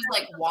 And she was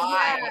like,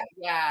 why?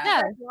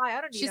 Yeah. Why?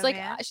 I don't need she's a like,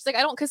 man. She's like,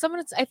 I don't, because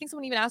I think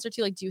someone even asked her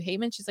too, like, do you hate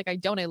men? She's like, I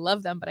don't, I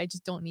love them, but I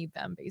just don't need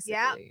them,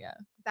 basically. Yeah.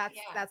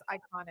 That's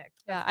iconic.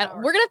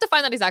 We're gonna have to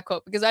find that exact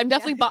quote, because I'm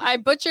definitely I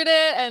butchered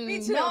it. And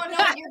me too. No,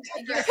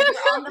 you're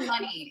on the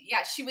money.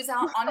 Yeah, she was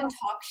out on a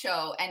talk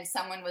show and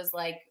someone was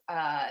like,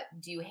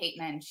 "Do you hate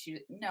men?"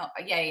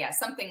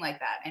 Something like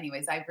that.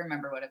 Anyways, I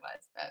remember what it was,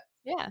 but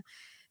yeah.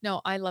 No,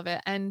 I love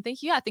it. And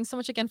thank you. Yeah, thanks so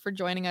much again for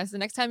joining us. The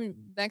next time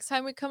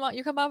we come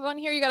up on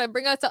here, you gotta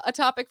bring us a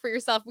topic for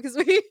yourself, because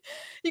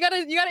you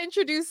gotta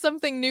introduce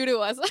something new to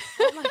us.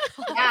 Oh my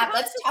God. Yeah,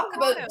 let's talk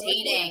about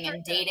dating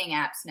and dating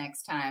apps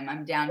next time.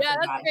 I'm down for that.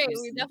 That's great.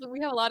 We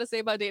have a lot to say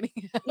about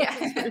dating. Yeah.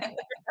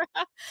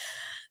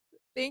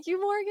 Thank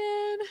you,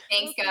 Morgan.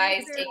 Thanks,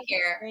 guys. Take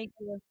care. Thank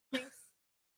you. Thanks.